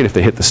target, if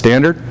they hit the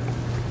standard.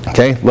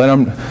 Okay, let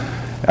them.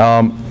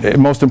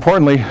 Most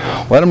importantly,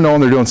 let them know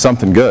when they're doing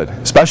something good,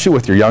 especially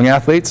with your young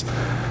athletes.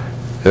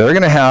 They're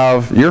going to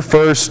have your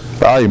first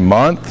probably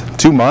month,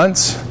 2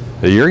 months,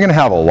 you're going to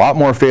have a lot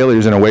more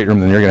failures in a weight room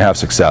than you're going to have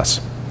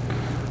success.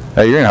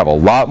 You're going to have a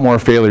lot more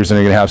failures than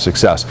you're going to have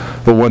success.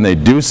 But when they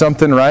do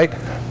something right,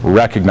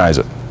 recognize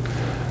it.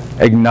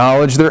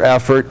 Acknowledge their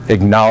effort,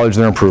 acknowledge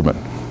their improvement.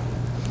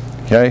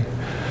 Okay?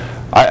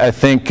 I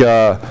think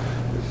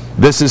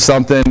this is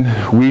something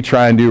we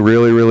try and do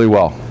really, really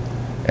well.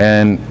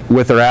 And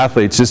with our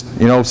athletes, just,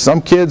 you know,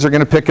 some kids are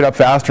going to pick it up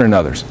faster than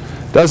others.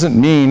 Doesn't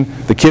mean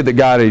the kid that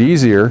got it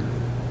easier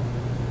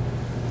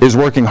is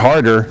working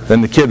harder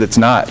than the kid that's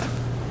not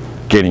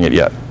getting it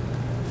yet.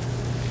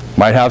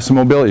 Might have some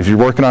mobility. If you're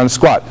working on a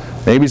squat,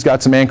 maybe he's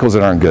got some ankles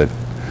that aren't good.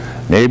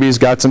 Maybe he's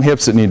got some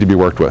hips that need to be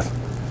worked with.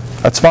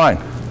 That's fine.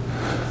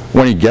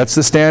 When he gets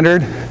the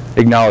standard,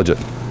 acknowledge it.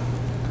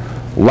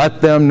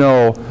 Let them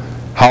know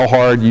how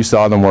hard you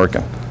saw them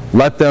working.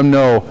 Let them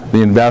know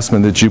the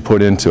investment that you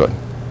put into it.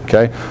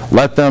 Okay?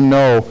 Let them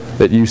know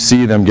that you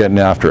see them getting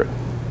after it,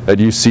 that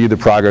you see the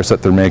progress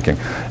that they're making.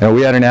 And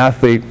we had an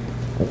athlete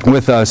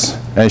with us,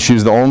 and she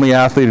was the only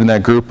athlete in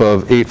that group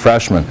of 8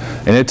 freshmen,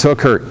 and it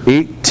took her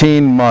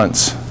 18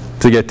 months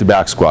to get to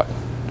back squat.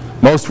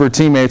 Most of her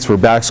teammates were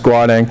back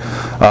squatting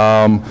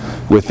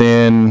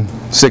within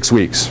 6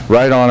 weeks,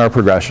 right on our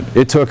progression.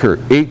 It took her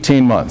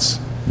 18 months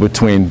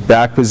between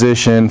back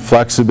position,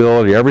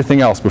 flexibility,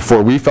 everything else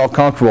before we felt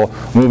comfortable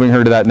moving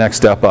her to that next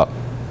step up.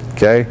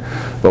 Okay?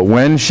 But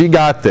when she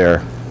got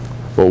there,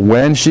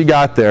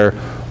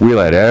 we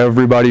let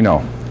everybody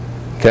know.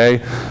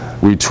 Okay?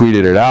 We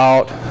tweeted it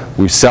out,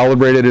 we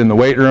celebrated it in the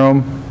weight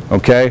room,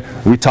 okay?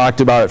 We talked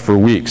about it for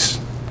weeks,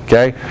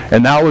 okay?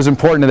 And that was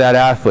important to that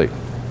athlete.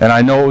 And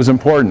I know it was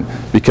important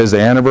because the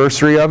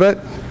anniversary of it,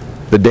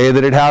 the day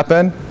that it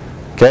happened,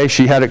 okay,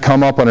 she had it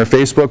come up on her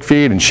Facebook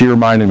feed and she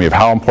reminded me of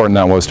how important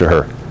that was to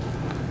her.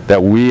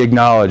 That we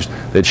acknowledged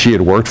that she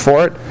had worked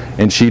for it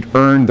and she'd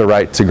earned the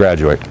right to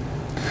graduate.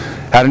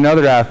 Had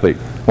another athlete,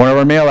 one of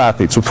our male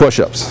athletes with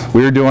push-ups.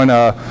 We were doing,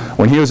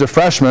 when he was a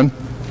freshman,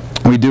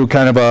 we do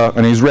kind of a,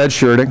 and he's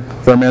redshirting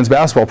for our men's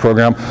basketball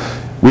program,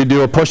 we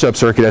do a push-up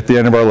circuit at the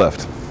end of our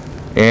lift.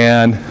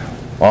 And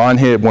on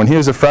him, when he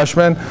was a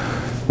freshman,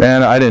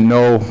 man, I didn't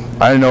know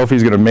if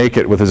he's going to make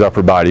it with his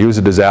upper body. He was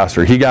a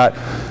disaster. He got,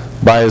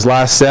 by his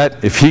last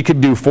set, if he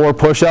could do 4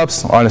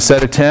 push-ups on a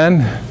set of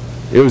 10,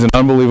 it was an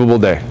unbelievable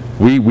day.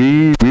 We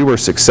were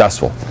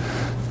successful.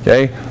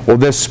 Okay? Well,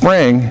 this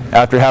spring,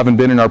 after having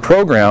been in our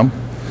program,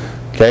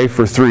 okay,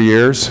 for 3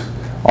 years,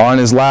 on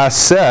his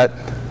last set,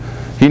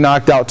 he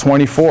knocked out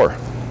 24.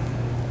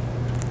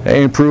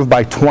 He improved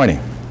by 20.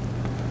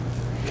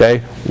 Okay,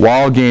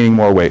 while gaining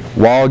more weight,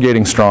 while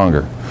getting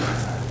stronger.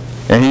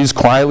 And he just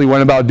quietly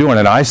went about doing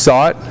it. I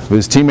saw it, but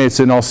his teammates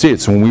didn't all see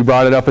it. So when we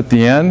brought it up at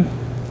the end,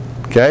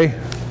 okay,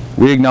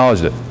 we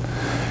acknowledged it.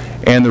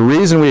 And the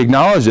reason we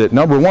acknowledged it,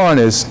 number one,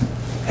 is,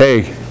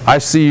 hey, I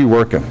see you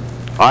working.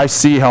 I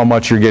see how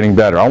much you're getting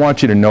better. I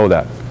want you to know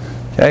that.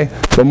 Okay?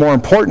 But more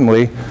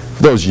importantly,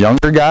 for those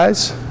younger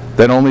guys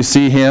that only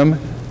see him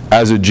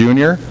as a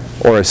junior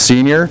or a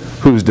senior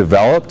who's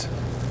developed,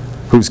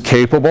 who's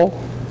capable,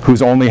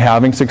 who's only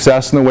having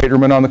success in the weight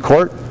room and on the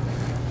court,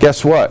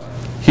 guess what?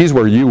 He's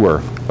where you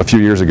were a few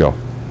years ago.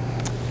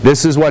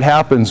 This is what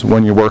happens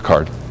when you work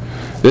hard.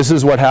 This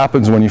is what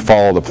happens when you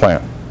follow the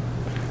plan.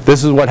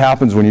 This is what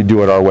happens when you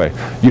do it our way.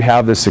 You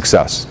have this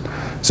success.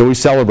 So we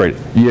celebrate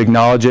it. You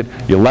acknowledge it.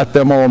 You let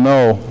them all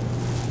know,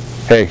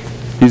 hey,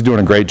 he's doing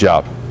a great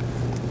job.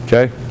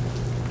 Okay?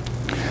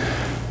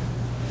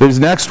 These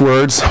next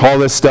words, all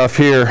this stuff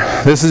here,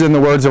 this is in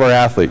the words of our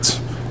athletes.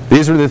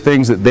 These are the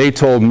things that they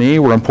told me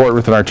were important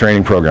within our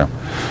training program.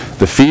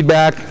 The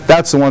feedback,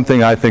 that's the one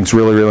thing I think is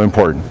really, really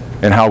important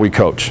in how we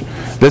coach.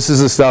 This is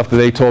the stuff that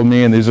they told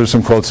me, and these are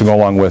some quotes to go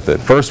along with it.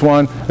 First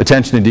one,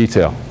 attention to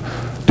detail.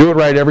 Do it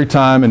right every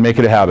time and make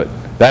it a habit.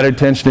 That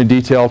attention to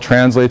detail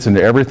translates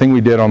into everything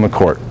we did on the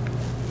court.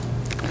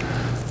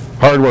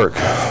 Hard work.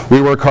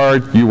 We work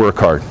hard, you work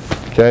hard.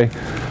 Okay?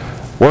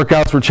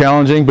 Workouts were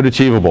challenging but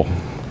achievable.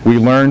 We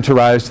learned to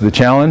rise to the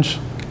challenge.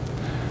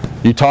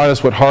 You taught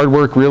us what hard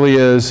work really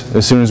is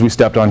as soon as we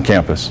stepped on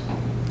campus.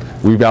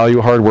 We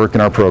value hard work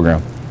in our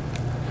program.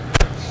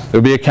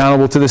 They'll be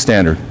accountable to the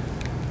standard.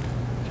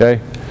 Okay?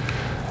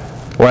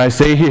 When I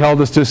say he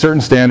held us to a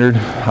certain standard,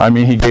 I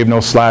mean he gave no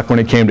slack when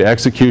it came to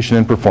execution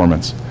and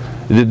performance.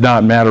 It did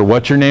not matter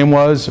what your name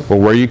was or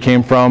where you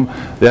came from,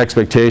 the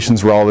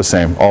expectations were all the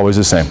same, always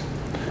the same.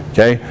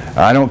 Okay?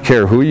 I don't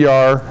care who you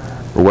are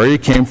or where you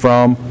came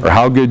from or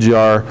how good you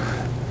are,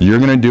 you're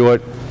going to do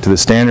it to the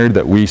standard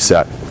that we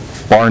set.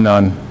 Bar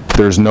none.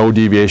 There's no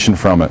deviation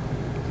from it.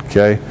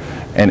 Okay?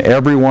 And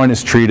everyone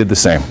is treated the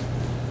same.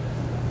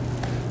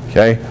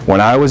 Okay? When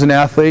I was an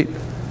athlete,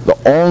 the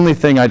only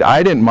thing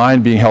I didn't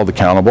mind being held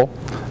accountable.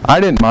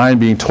 I didn't mind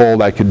being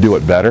told I could do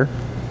it better.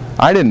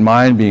 I didn't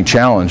mind being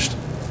challenged.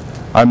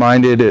 I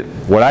minded it.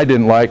 What I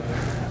didn't like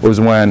was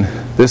when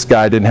this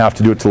guy didn't have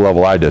to do it to the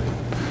level I did.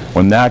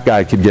 When that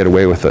guy could get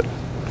away with it.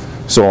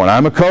 So when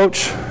I'm a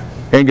coach,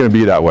 ain't going to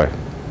be that way.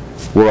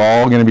 We're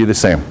all going to be the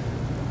same.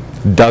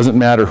 Doesn't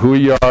matter who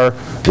you are,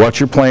 what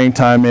your playing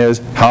time is,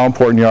 how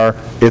important you are,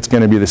 it's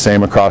going to be the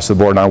same across the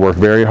board, and I work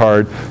very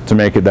hard to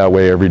make it that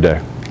way every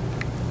day.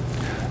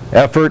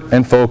 Effort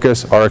and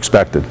focus are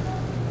expected.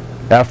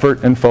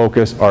 Effort and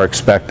focus are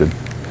expected.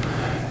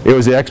 It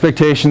was the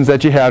expectations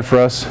that you had for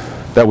us,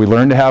 that we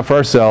learned to have for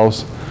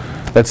ourselves,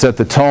 that set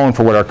the tone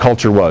for what our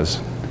culture was.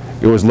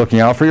 It was looking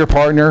out for your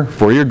partner,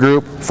 for your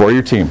group, for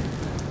your team.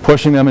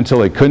 pushing them until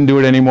they couldn't do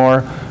it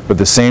anymore, but at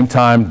the same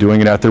time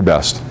doing it at their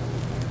best.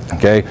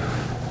 Okay?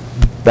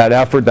 That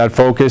effort, that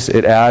focus,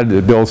 it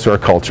builds to our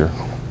culture.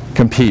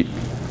 Compete.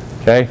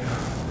 Okay?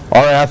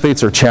 Our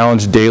athletes are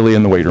challenged daily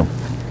in the weight room.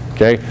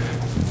 Okay?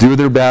 Do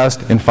their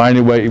best and find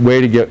a way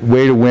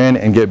to win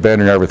and get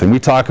better in everything. We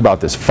talk about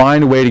this.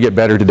 Find a way to get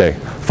better today.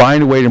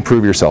 Find a way to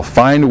improve yourself.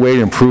 Find a way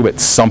to improve at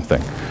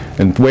something.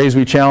 And ways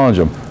we challenge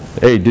them.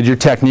 Hey, did your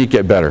technique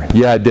get better?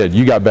 Yeah, it did.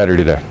 You got better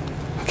today.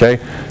 Okay?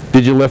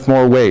 Did you lift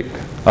more weight?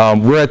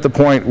 We're at the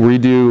point where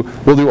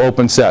we'll do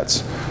open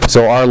sets.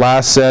 So our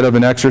last set of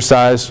an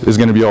exercise is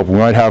going to be open. We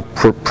might have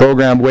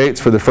programmed weights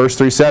for the first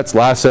 3 sets.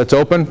 Last set's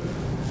open.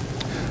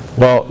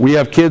 Well, we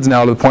have kids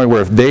now to the point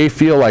where if they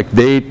feel like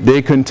they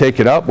couldn't take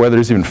it up, whether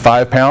it's even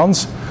 5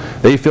 pounds,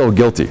 they feel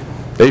guilty.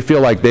 They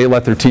feel like they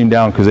let their team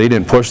down because they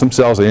didn't push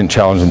themselves, they didn't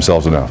challenge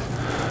themselves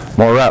enough.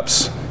 More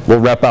reps. We'll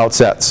rep out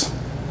sets.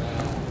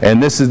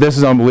 And this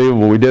is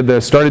unbelievable.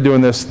 We started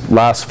doing this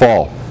last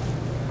fall.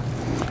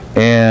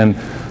 And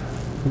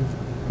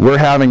we're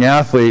having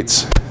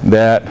athletes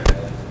that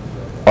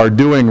are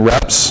doing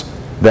reps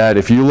that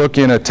if you look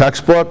in a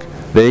textbook,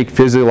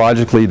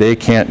 physiologically they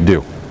can't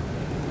do.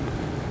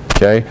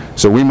 Okay?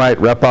 So we might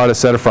rep out a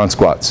set of front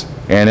squats.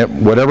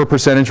 And whatever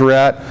percentage we're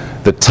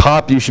at, the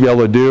top you should be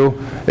able to do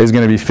is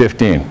going to be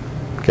 15.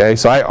 Okay?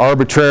 So I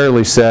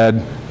arbitrarily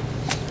said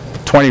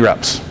 20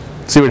 reps.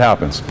 See what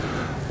happens.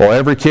 Well,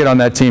 every kid on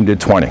that team did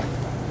 20.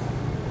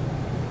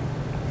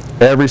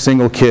 Every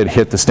single kid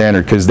hit the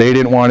standard because they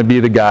didn't want to be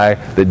the guy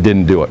that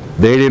didn't do it.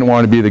 They didn't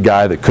want to be the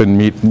guy that couldn't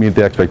meet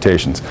the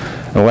expectations.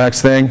 And the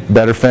next thing,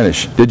 better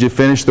finish. Did you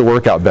finish the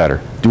workout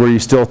better? Were you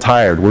still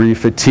tired? Were you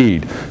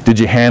fatigued? Did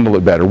you handle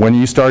it better? When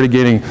you started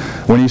getting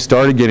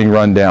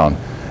run down,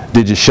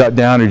 did you shut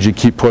down or did you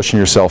keep pushing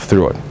yourself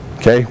through it?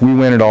 Okay, we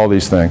win at all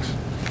these things.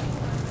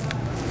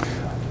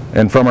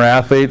 And from our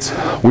athletes,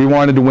 we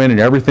wanted to win in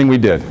everything we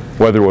did,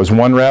 whether it was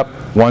 1 rep,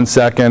 1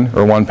 second,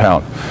 or 1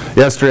 pound.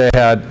 Yesterday I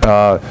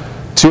had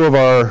 2 of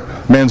our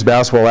men's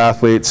basketball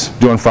athletes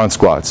doing front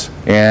squats,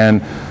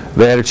 and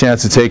they had a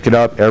chance to take it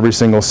up every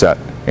single set.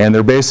 And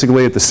they're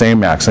basically at the same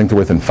max. I think they're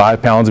within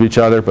 5 pounds of each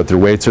other, but their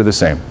weights are the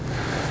same.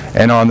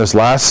 And on this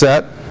last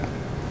set,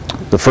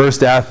 the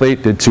first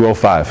athlete did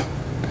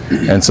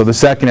 205. And so the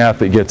second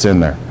athlete gets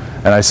in there.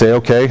 And I say,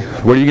 okay,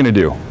 what are you going to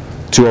do?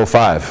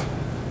 205.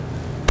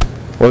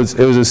 Well, it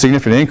was a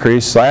significant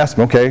increase, so I asked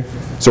him, okay,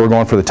 so we're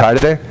going for the tie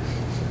today?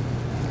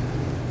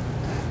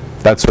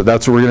 That's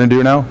what we're going to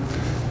do now?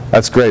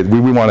 That's great. We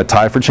want to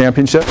tie for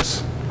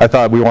championships? I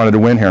thought we wanted to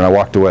win here, and I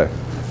walked away.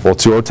 Well,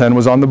 210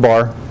 was on the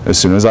bar as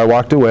soon as I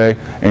walked away,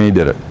 and he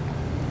did it.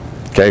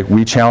 Okay,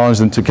 we challenged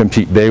them to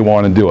compete. They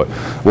want to do it.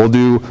 We'll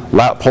do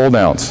lat pull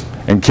downs,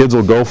 and kids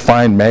will go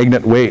find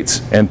magnet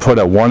weights and put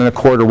a 1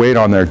 1/4 weight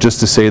on there just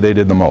to say they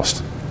did the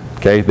most.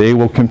 Okay, they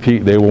will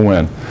compete. They will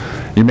win.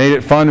 You made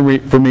it fun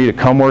for me to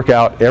come work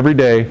out every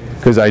day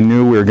because I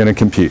knew we were going to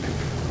compete.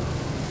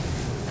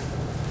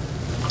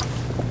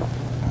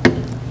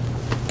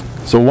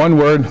 So one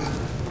word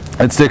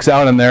that sticks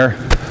out in there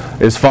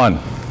is fun.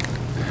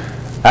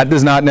 That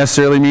does not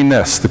necessarily mean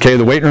this. Okay,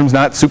 the weight room's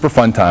not super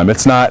fun time.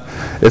 It's not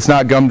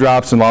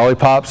gumdrops and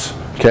lollipops.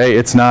 Okay,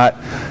 it's not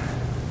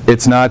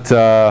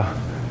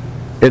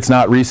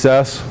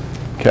recess.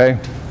 Okay,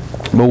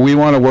 but we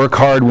want to work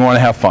hard. We want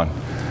to have fun.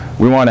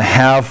 We want to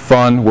have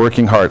fun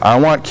working hard. I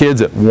want kids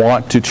that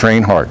want to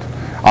train hard.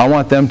 I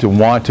want them to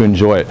want to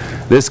enjoy it.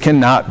 This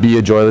cannot be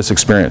a joyless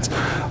experience.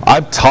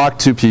 I've talked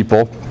to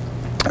people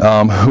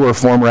who are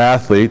former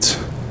athletes,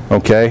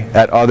 okay,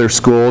 at other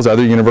schools,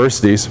 other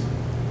universities,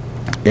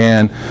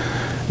 and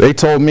they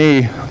told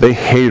me they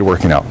hated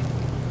working out.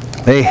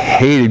 They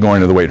hated going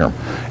to the weight room.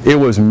 It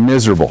was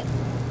miserable.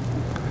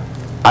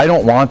 I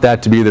don't want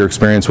that to be their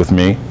experience with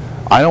me.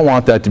 I don't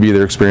want that to be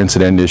their experience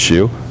at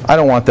NDSU. I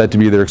don't want that to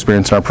be their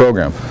experience in our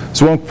program.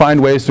 So we'll find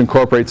ways to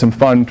incorporate some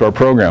fun into our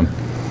program.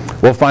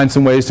 We'll find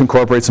some ways to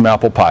incorporate some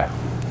apple pie,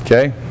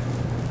 okay?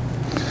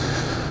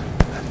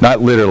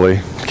 Not literally,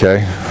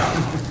 okay?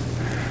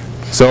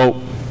 So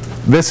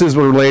this is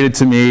related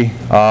to me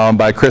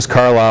by Chris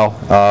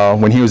Carlisle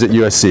when he was at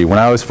USC. When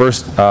I was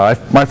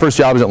my first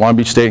job was at Long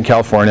Beach State in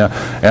California,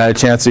 and I had a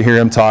chance to hear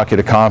him talk at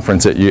a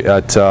conference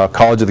at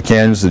College of the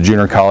Canyons, the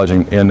junior college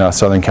in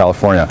Southern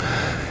California.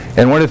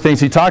 And one of the things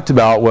he talked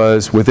about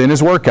was within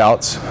his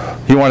workouts,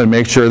 he wanted to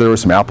make sure there was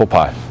some apple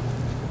pie.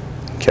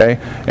 Okay?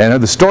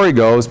 And the story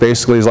goes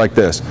basically is like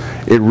this.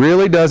 It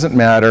really doesn't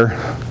matter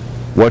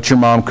what your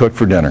mom cooked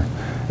for dinner.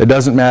 It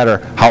doesn't matter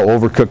how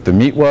overcooked the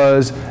meat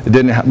was. It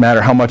didn't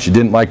matter how much you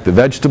didn't like the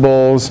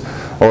vegetables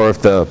or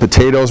if the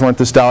potatoes weren't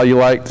the style you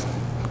liked.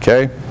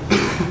 Okay?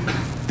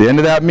 At the end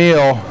of that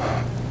meal,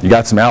 you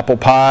got some apple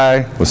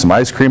pie with some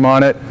ice cream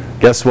on it.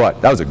 Guess what?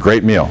 That was a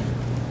great meal.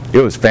 It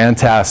was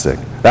fantastic.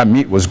 That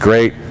meat was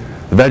great.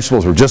 The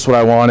vegetables were just what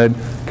I wanted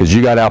because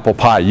you got apple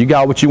pie. You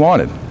got what you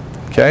wanted.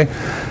 Okay?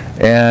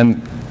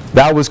 And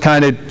that was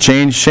kind of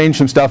changed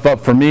some stuff up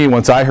for me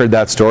once I heard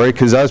that story,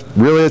 because I was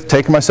really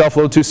taking myself a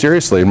little too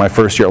seriously in my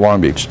first year at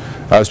Long Beach.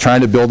 I was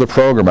trying to build a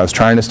program. I was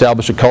trying to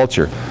establish a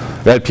culture.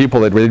 We had people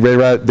that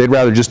they'd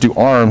rather just do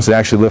arms than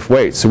actually lift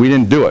weights, so we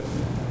didn't do it.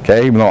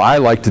 Okay, even though I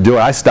like to do it,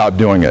 I stopped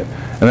doing it.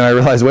 And then I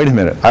realized, wait a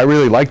minute, I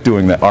really like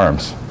doing the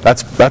arms.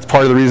 That's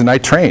part of the reason I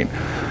train.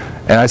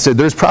 And I said,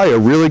 there's probably a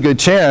really good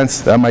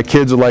chance that my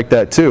kids would like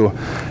that too.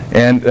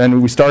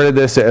 And we started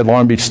this at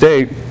Long Beach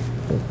State,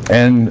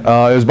 and it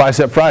was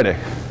Bicep Friday.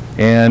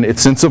 And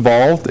it's since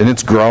evolved, and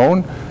it's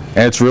grown, and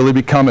it's really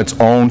become its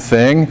own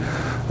thing.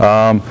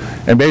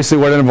 And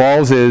basically what it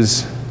involves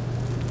is,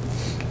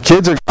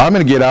 kids I'm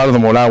going to get out of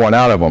them what I want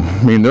out of them.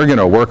 I mean, they're going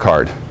to work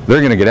hard. They're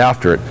going to get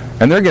after it.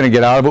 And they're going to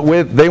get out of it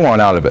what they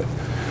want out of it.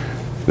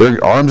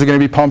 Their arms are going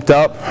to be pumped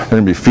up. They're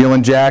going to be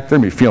feeling jacked. They're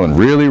going to be feeling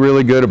really,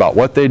 really good about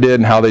what they did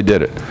and how they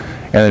did it.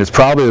 And it's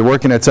probably they're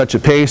working at such a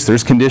pace,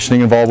 there's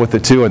conditioning involved with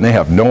it too, and they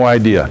have no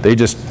idea. They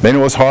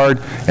know it's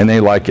hard, and they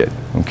like it,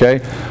 okay?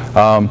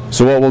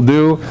 So what we'll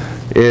do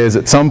is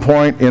at some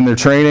point in their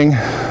training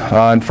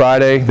on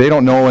Friday, they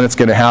don't know when it's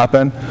going to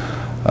happen.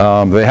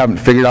 They haven't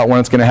figured out when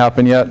it's going to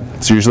happen yet.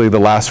 It's usually the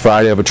last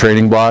Friday of a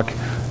training block.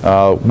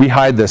 We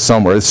hide this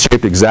somewhere. It's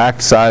shaped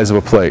exact size of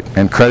a plate.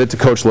 And credit to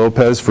Coach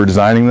Lopez for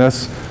designing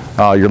this.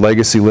 Your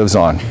legacy lives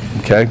on,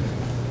 okay?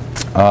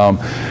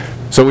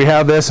 So we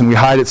have this, and we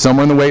hide it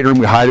somewhere in the weight room.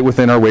 We hide it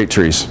within our weight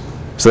trees,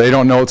 so they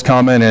don't know it's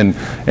coming.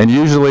 And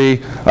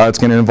usually it's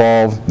going to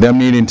involve them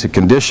needing to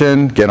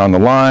condition, get on the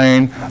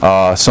line.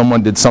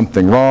 Someone did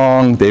something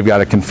wrong. They've got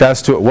to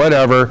confess to it,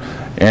 whatever.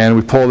 And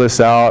we pull this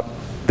out.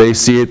 They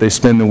see it, they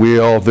spin the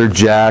wheel, they're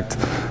jacked.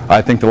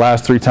 I think the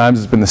last 3 times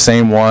it's been the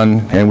same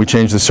one, and we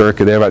changed the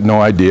circuit. They have no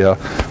idea,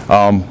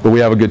 but we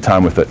have a good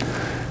time with it.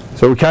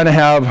 So we kind of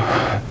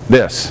have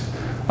this.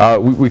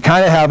 We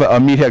kind of have a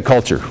meathead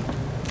culture.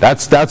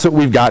 That's what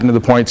we've gotten to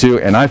the point to,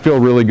 and I feel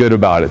really good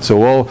about it. So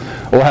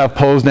we'll have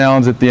pose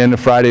downs at the end of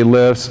Friday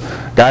lifts.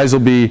 Guys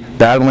will be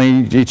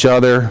battling each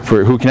other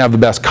for who can have the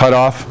best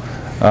cutoff.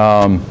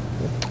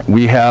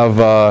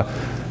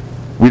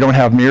 We don't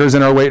have mirrors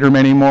in our weight room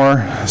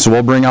anymore, so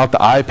we'll bring out the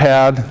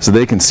iPad so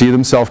they can see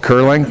themselves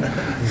curling.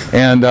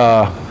 And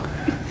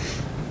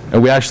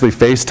we actually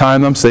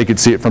FaceTime them so they could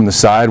see it from the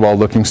side while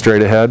looking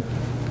straight ahead.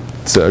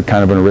 It's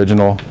kind of an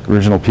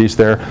original piece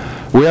there.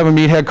 We have a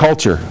meathead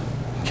culture,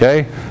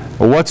 okay?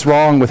 Well, what's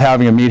wrong with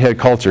having a meathead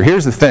culture?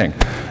 Here's the thing.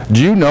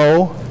 Do you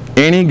know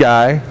any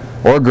guy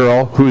or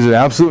girl who's an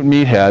absolute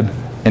meathead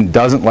and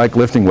doesn't like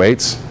lifting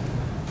weights?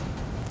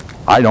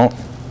 I don't.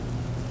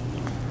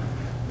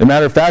 As a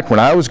matter of fact, when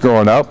I was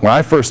growing up, when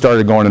I first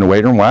started going in the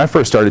weight room, when I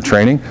first started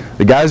training,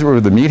 the guys who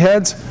were the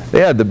meatheads, they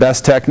had the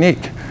best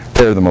technique.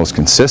 They were the most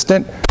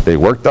consistent, they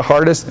worked the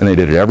hardest, and they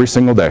did it every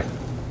single day.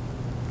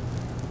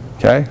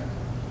 Okay?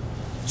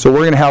 So we're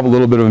going to have a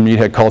little bit of a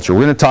meathead culture.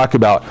 We're going to talk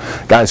about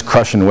guys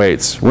crushing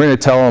weights. We're going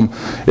to tell them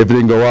if it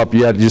didn't go up,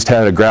 you just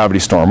had a gravity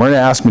storm. We're going to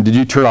ask them, did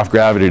you turn off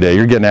gravity today?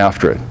 You're getting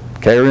after it.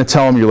 Okay? We're going to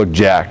tell them you look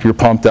jacked, you're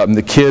pumped up, and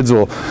the kids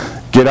will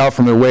get out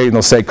from their weight and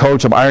they'll say,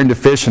 Coach, I'm iron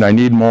deficient, I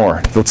need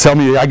more. They'll tell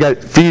me,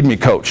 feed me,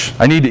 Coach,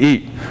 I need to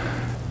eat.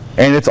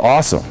 And it's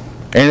awesome,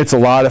 and it's a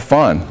lot of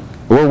fun.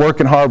 We're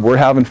working hard, we're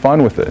having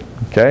fun with it,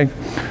 okay?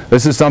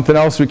 This is something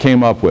else we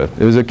came up with.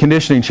 It was a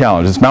conditioning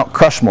challenge. It's Mount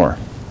Crushmore,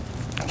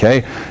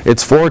 okay?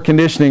 It's 4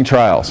 conditioning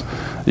trials.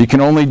 You can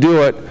only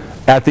do it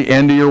at the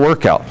end of your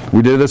workout.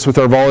 We did this with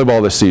our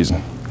volleyball this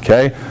season,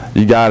 okay?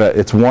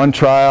 It's 1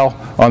 trial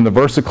on the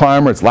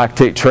VersaClimber, it's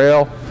lactate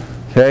trail.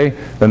 Okay,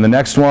 then the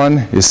next one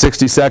is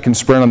 60-second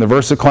sprint on the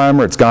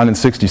VersaClimber. It's gone in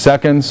 60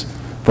 seconds.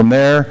 From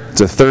there,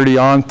 it's a 30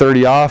 on,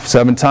 30 off,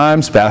 7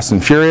 times, fast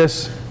and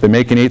furious. They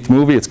make an 8th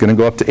movie, it's going to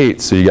go up to 8.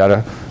 So they got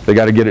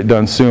to get it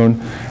done soon.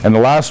 And the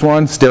last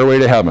one, Stairway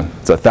to Heaven.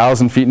 It's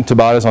 1,000 feet in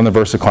Tabatas on the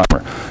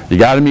VersaClimber. You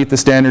got to meet the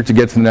standard to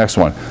get to the next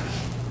one.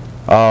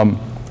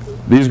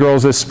 These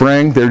girls this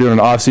spring, they're doing an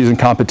off-season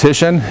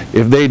competition.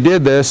 If they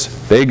did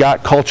this, they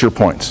got culture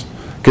points,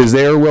 because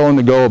they're willing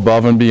to go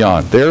above and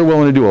beyond. They're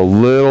willing to do a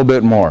little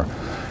bit more.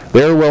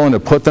 They're willing to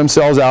put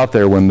themselves out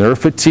there when they're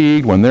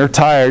fatigued, when they're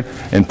tired,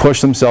 and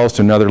push themselves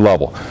to another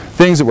level.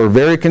 Things that were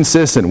very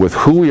consistent with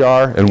who we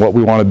are and what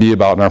we want to be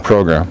about in our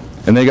program.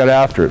 And they got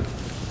after it.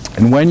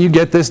 And when you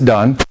get this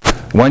done,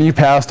 when you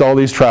passed all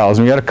these trials,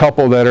 and we got a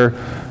couple that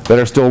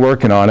are still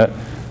working on it,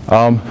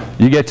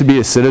 you get to be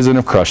a citizen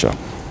of Crusha.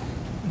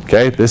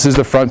 Okay? This is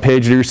the front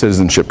page of your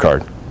citizenship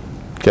card.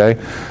 Okay?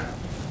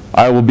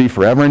 I will be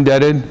forever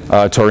indebted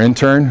to our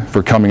intern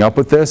for coming up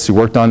with this. He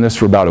worked on this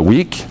for about a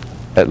week,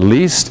 at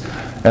least.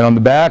 And on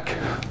the back,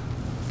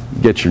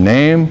 get your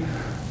name,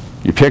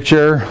 your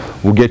picture,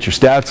 we'll get your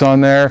stats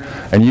on there,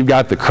 and you've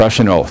got the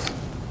crushing oath.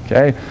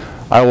 Okay?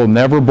 I will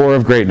never bore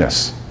of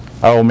greatness.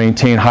 I will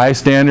maintain high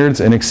standards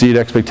and exceed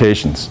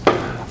expectations.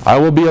 I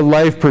will be a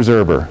life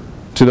preserver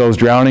to those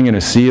drowning in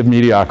a sea of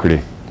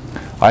mediocrity.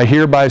 I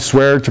hereby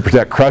swear to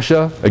protect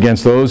Crusha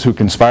against those who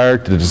conspire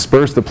to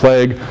disperse the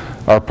plague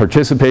of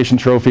participation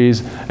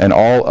trophies and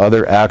all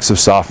other acts of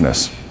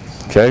softness.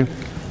 Okay?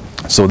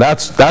 So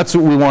that's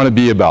what we want to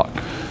be about.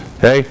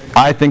 Okay,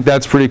 I think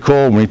that's pretty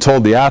cool. When we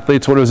told the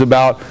athletes what it was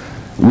about,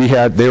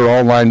 they were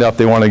all lined up,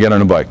 they want to get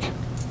on a bike.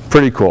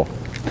 Pretty cool.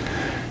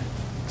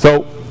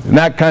 So, and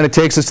that kind of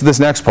takes us to this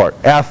next part,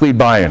 athlete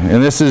buy-in.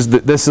 And this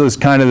is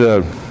kind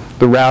of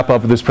the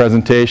wrap-up of this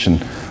presentation.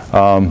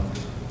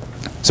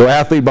 So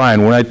athlete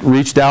buy-in, when I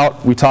reached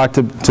out, we talked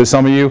to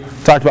some of you,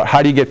 talked about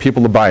how do you get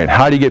people to buy in?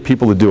 How do you get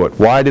people to do it?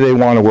 Why do they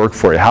want to work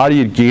for you? How do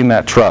you gain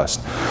that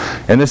trust?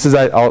 And this is,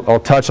 I'll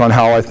touch on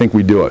how I think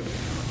we do it.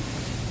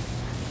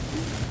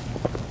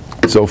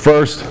 So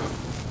first,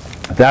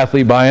 with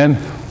athlete buy-in,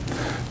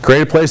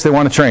 create a place they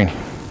want to train.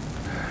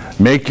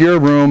 Make your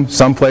room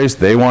someplace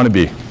they want to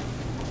be.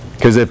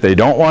 Because if they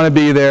don't want to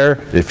be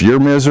there, if you're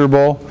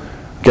miserable,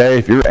 okay,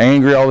 if you're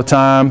angry all the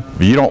time,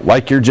 if you don't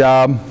like your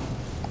job,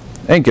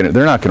 they're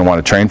not going to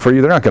want to train for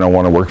you. They're not going to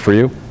want to work for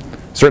you.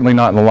 Certainly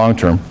not in the long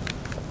term.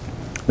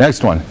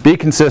 Next one, be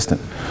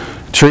consistent.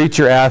 Treat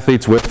your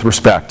athletes with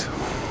respect.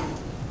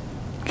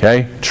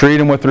 Okay? Treat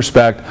them with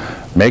respect.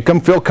 Make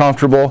them feel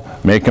comfortable.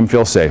 Make them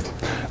feel safe.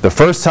 The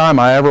first time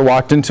I ever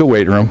walked into a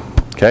weight room,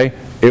 okay,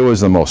 it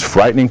was the most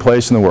frightening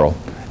place in the world.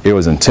 It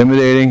was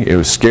intimidating. It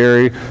was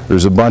scary.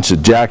 There's a bunch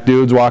of jack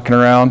dudes walking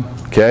around,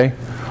 okay?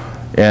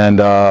 And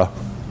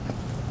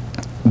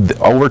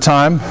over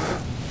time,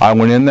 I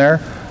went in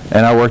there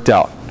and I worked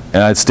out.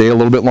 And I'd stay a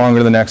little bit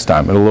longer the next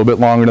time, and a little bit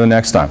longer the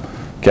next time,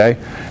 okay?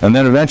 And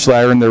then eventually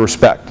I earned their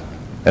respect.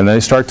 And they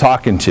start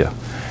talking to you,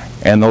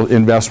 and they'll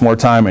invest more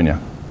time in you,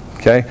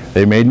 okay?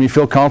 They made me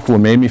feel comfortable,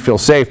 made me feel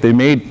safe. They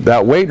made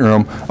that weight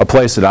room a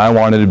place that I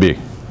wanted to be.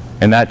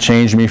 And that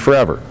changed me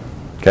forever,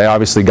 okay?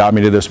 Obviously got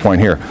me to this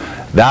point here.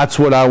 That's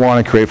what I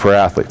want to create for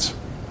athletes,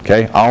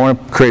 okay? I want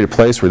to create a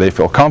place where they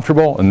feel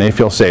comfortable and they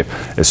feel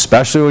safe,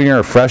 especially when you're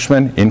a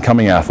freshman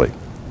incoming athlete.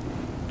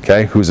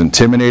 Okay, who's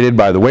intimidated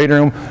by the weight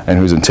room and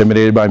who's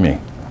intimidated by me.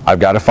 I've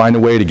got to find a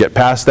way to get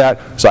past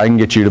that so I can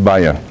get you to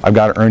buy in. I've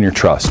got to earn your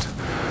trust.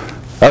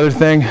 Other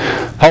thing,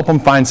 help them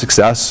find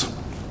success.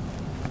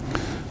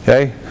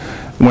 Okay,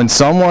 when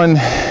someone,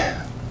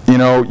 you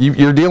know,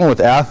 you're dealing with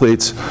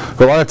athletes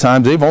who a lot of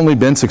times they've only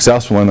been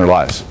successful in their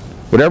lives.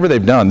 Whatever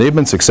they've done, they've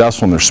been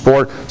successful in their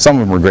sport. Some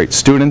of them are great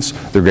students,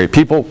 they're great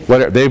people,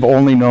 whatever. They've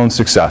only known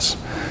success.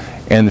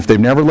 And if they've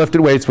never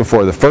lifted weights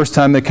before, the first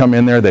time they come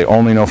in there, they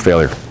only know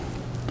failure.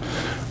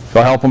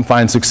 So help them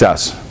find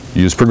success.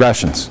 Use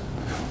progressions.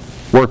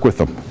 Work with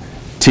them.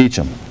 Teach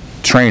them.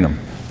 Train them.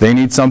 They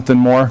need something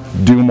more,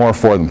 do more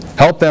for them.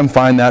 Help them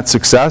find that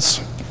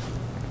success.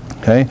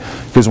 Okay?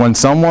 Because when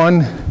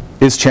someone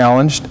is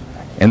challenged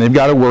and they've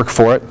got to work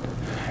for it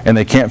and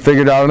they can't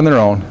figure it out on their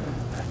own,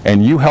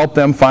 and you help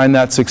them find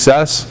that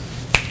success,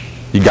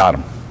 you got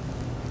them.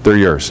 They're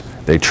yours.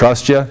 They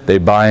trust you, they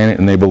buy in it,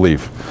 and they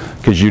believe.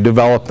 Because you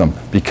developed them,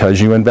 because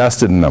you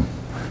invested in them,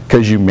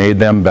 because you made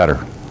them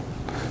better.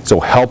 So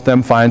help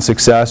them find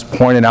success,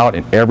 point it out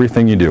in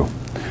everything you do.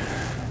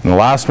 And the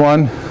last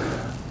one,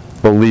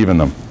 believe in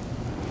them.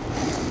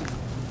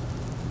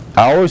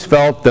 I always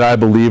felt that I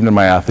believed in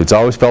my athletes. I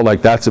always felt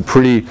like that's a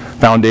pretty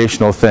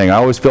foundational thing. I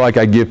always feel like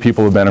I give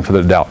people the benefit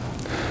of the doubt.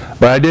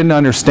 But I didn't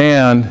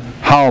understand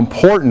how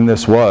important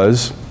this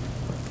was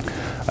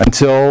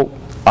until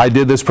I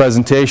did this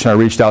presentation. I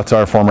reached out to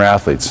our former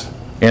athletes.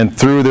 And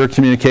through their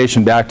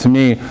communication back to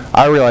me,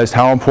 I realized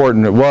how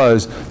important it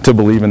was to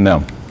believe in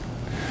them.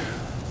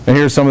 And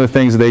here's some of the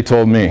things that they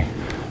told me.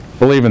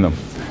 Believe in them.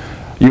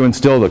 You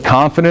instilled a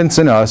confidence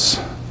in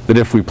us that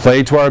if we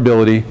played to our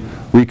ability,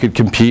 we could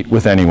compete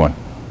with anyone.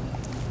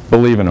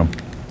 Believe in them.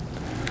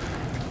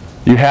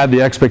 You had the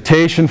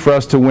expectation for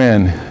us to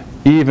win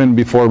even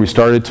before we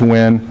started to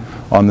win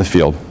on the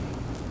field.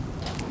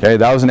 Okay,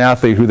 that was an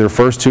athlete who their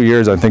first 2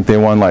 years, I think they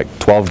won like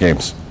 12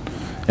 games.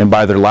 And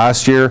by their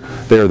last year,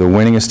 they are the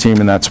winningest team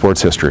in that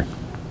sport's history.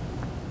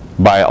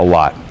 By a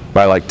lot,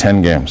 by like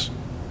 10 games.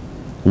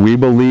 We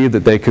believed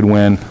that they could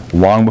win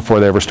long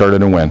before they ever started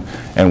to win.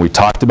 And we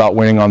talked about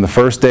winning on the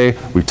first day,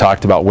 we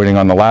talked about winning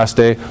on the last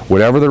day.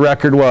 Whatever the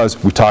record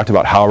was, we talked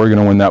about how we're going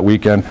to win that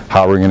weekend,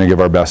 how we're going to give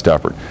our best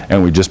effort.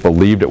 And we just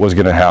believed it was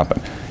going to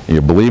happen. You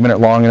believe in it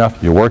long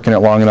enough, you're working it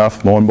long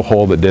enough, lo and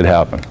behold, it did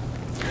happen.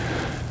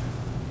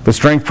 The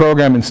strength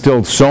program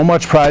instilled so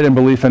much pride and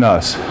belief in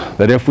us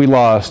that if we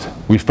lost,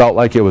 we felt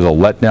like it was a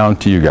letdown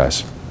to you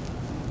guys.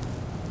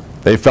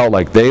 They felt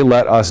like they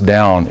let us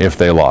down if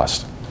they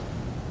lost.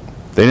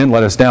 They didn't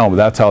let us down, but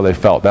that's how they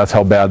felt. That's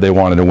how bad they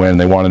wanted to win.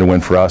 They wanted to win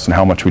for us and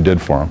how much we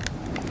did for them.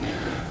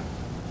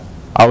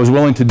 I was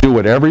willing to do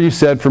whatever you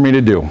said for me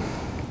to do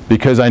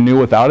because I knew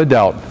without a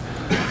doubt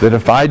that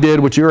if I did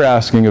what you were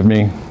asking of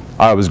me,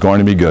 I was going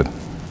to be good.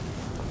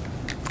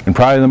 And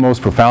probably the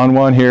most profound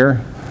one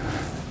here,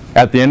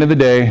 at the end of the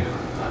day,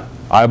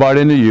 I bought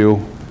into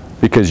you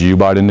because you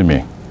bought into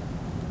me.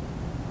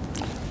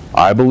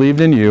 I believed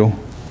in you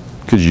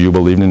because you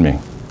believed in me.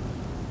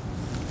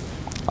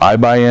 I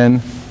buy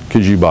in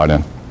because you bought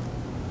in.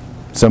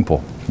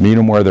 Simple. Meet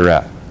them where they're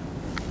at.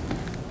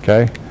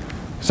 Okay?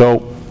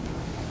 So,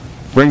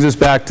 brings us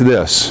back to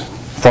this.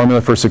 Formula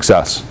for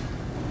success.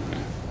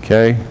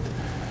 Okay?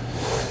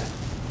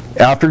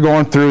 After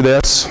going through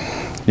this,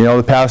 you know,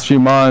 the past few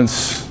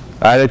months,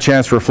 I had a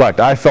chance to reflect.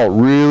 I felt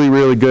really,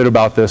 really good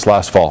about this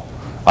last fall.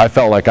 I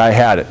felt like I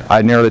had it.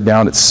 I narrowed it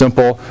down. It's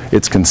simple,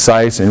 it's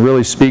concise, and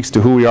really speaks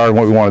to who we are and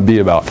what we want to be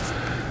about.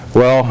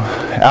 Well,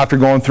 after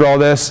going through all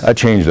this, I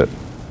changed it,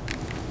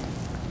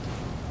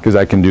 because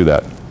I can do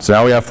that. So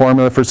now we have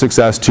Formula for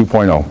Success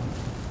 2.0.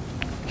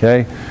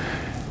 Okay?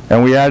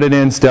 And we added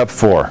in step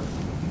 4.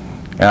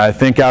 And I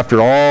think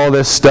after all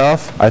this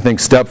stuff, I think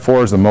step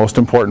 4 is the most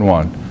important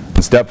one.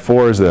 And step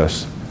 4 is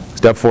this.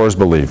 Step 4 is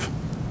believe.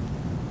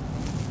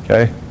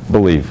 Okay?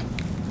 Believe.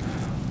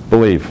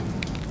 Believe.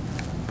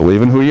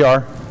 Believe in who you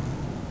are.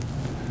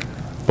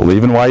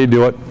 Believe in why you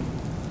do it.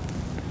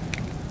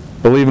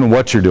 Believe in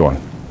what you're doing.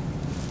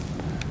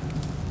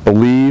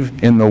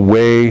 Believe in the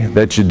way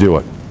that you do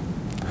it.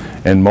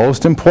 And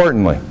most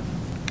importantly,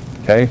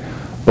 okay,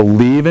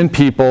 believe in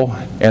people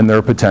and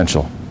their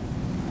potential.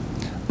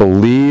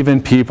 Believe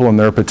in people and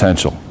their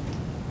potential.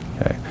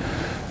 Okay.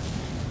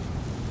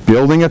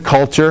 Building a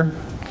culture,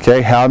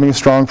 okay, having a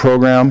strong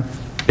program,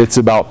 it's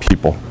about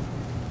people.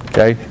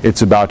 Okay?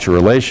 It's about your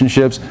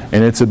relationships,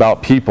 and it's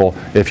about people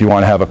if you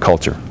want to have a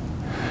culture.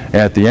 And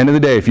at the end of the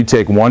day, if you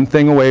take one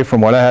thing away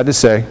from what I had to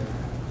say,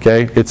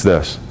 okay, it's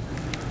this.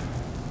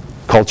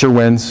 Culture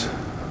wins.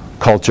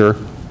 Culture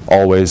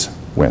always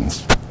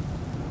wins.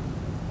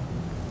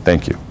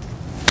 Thank you.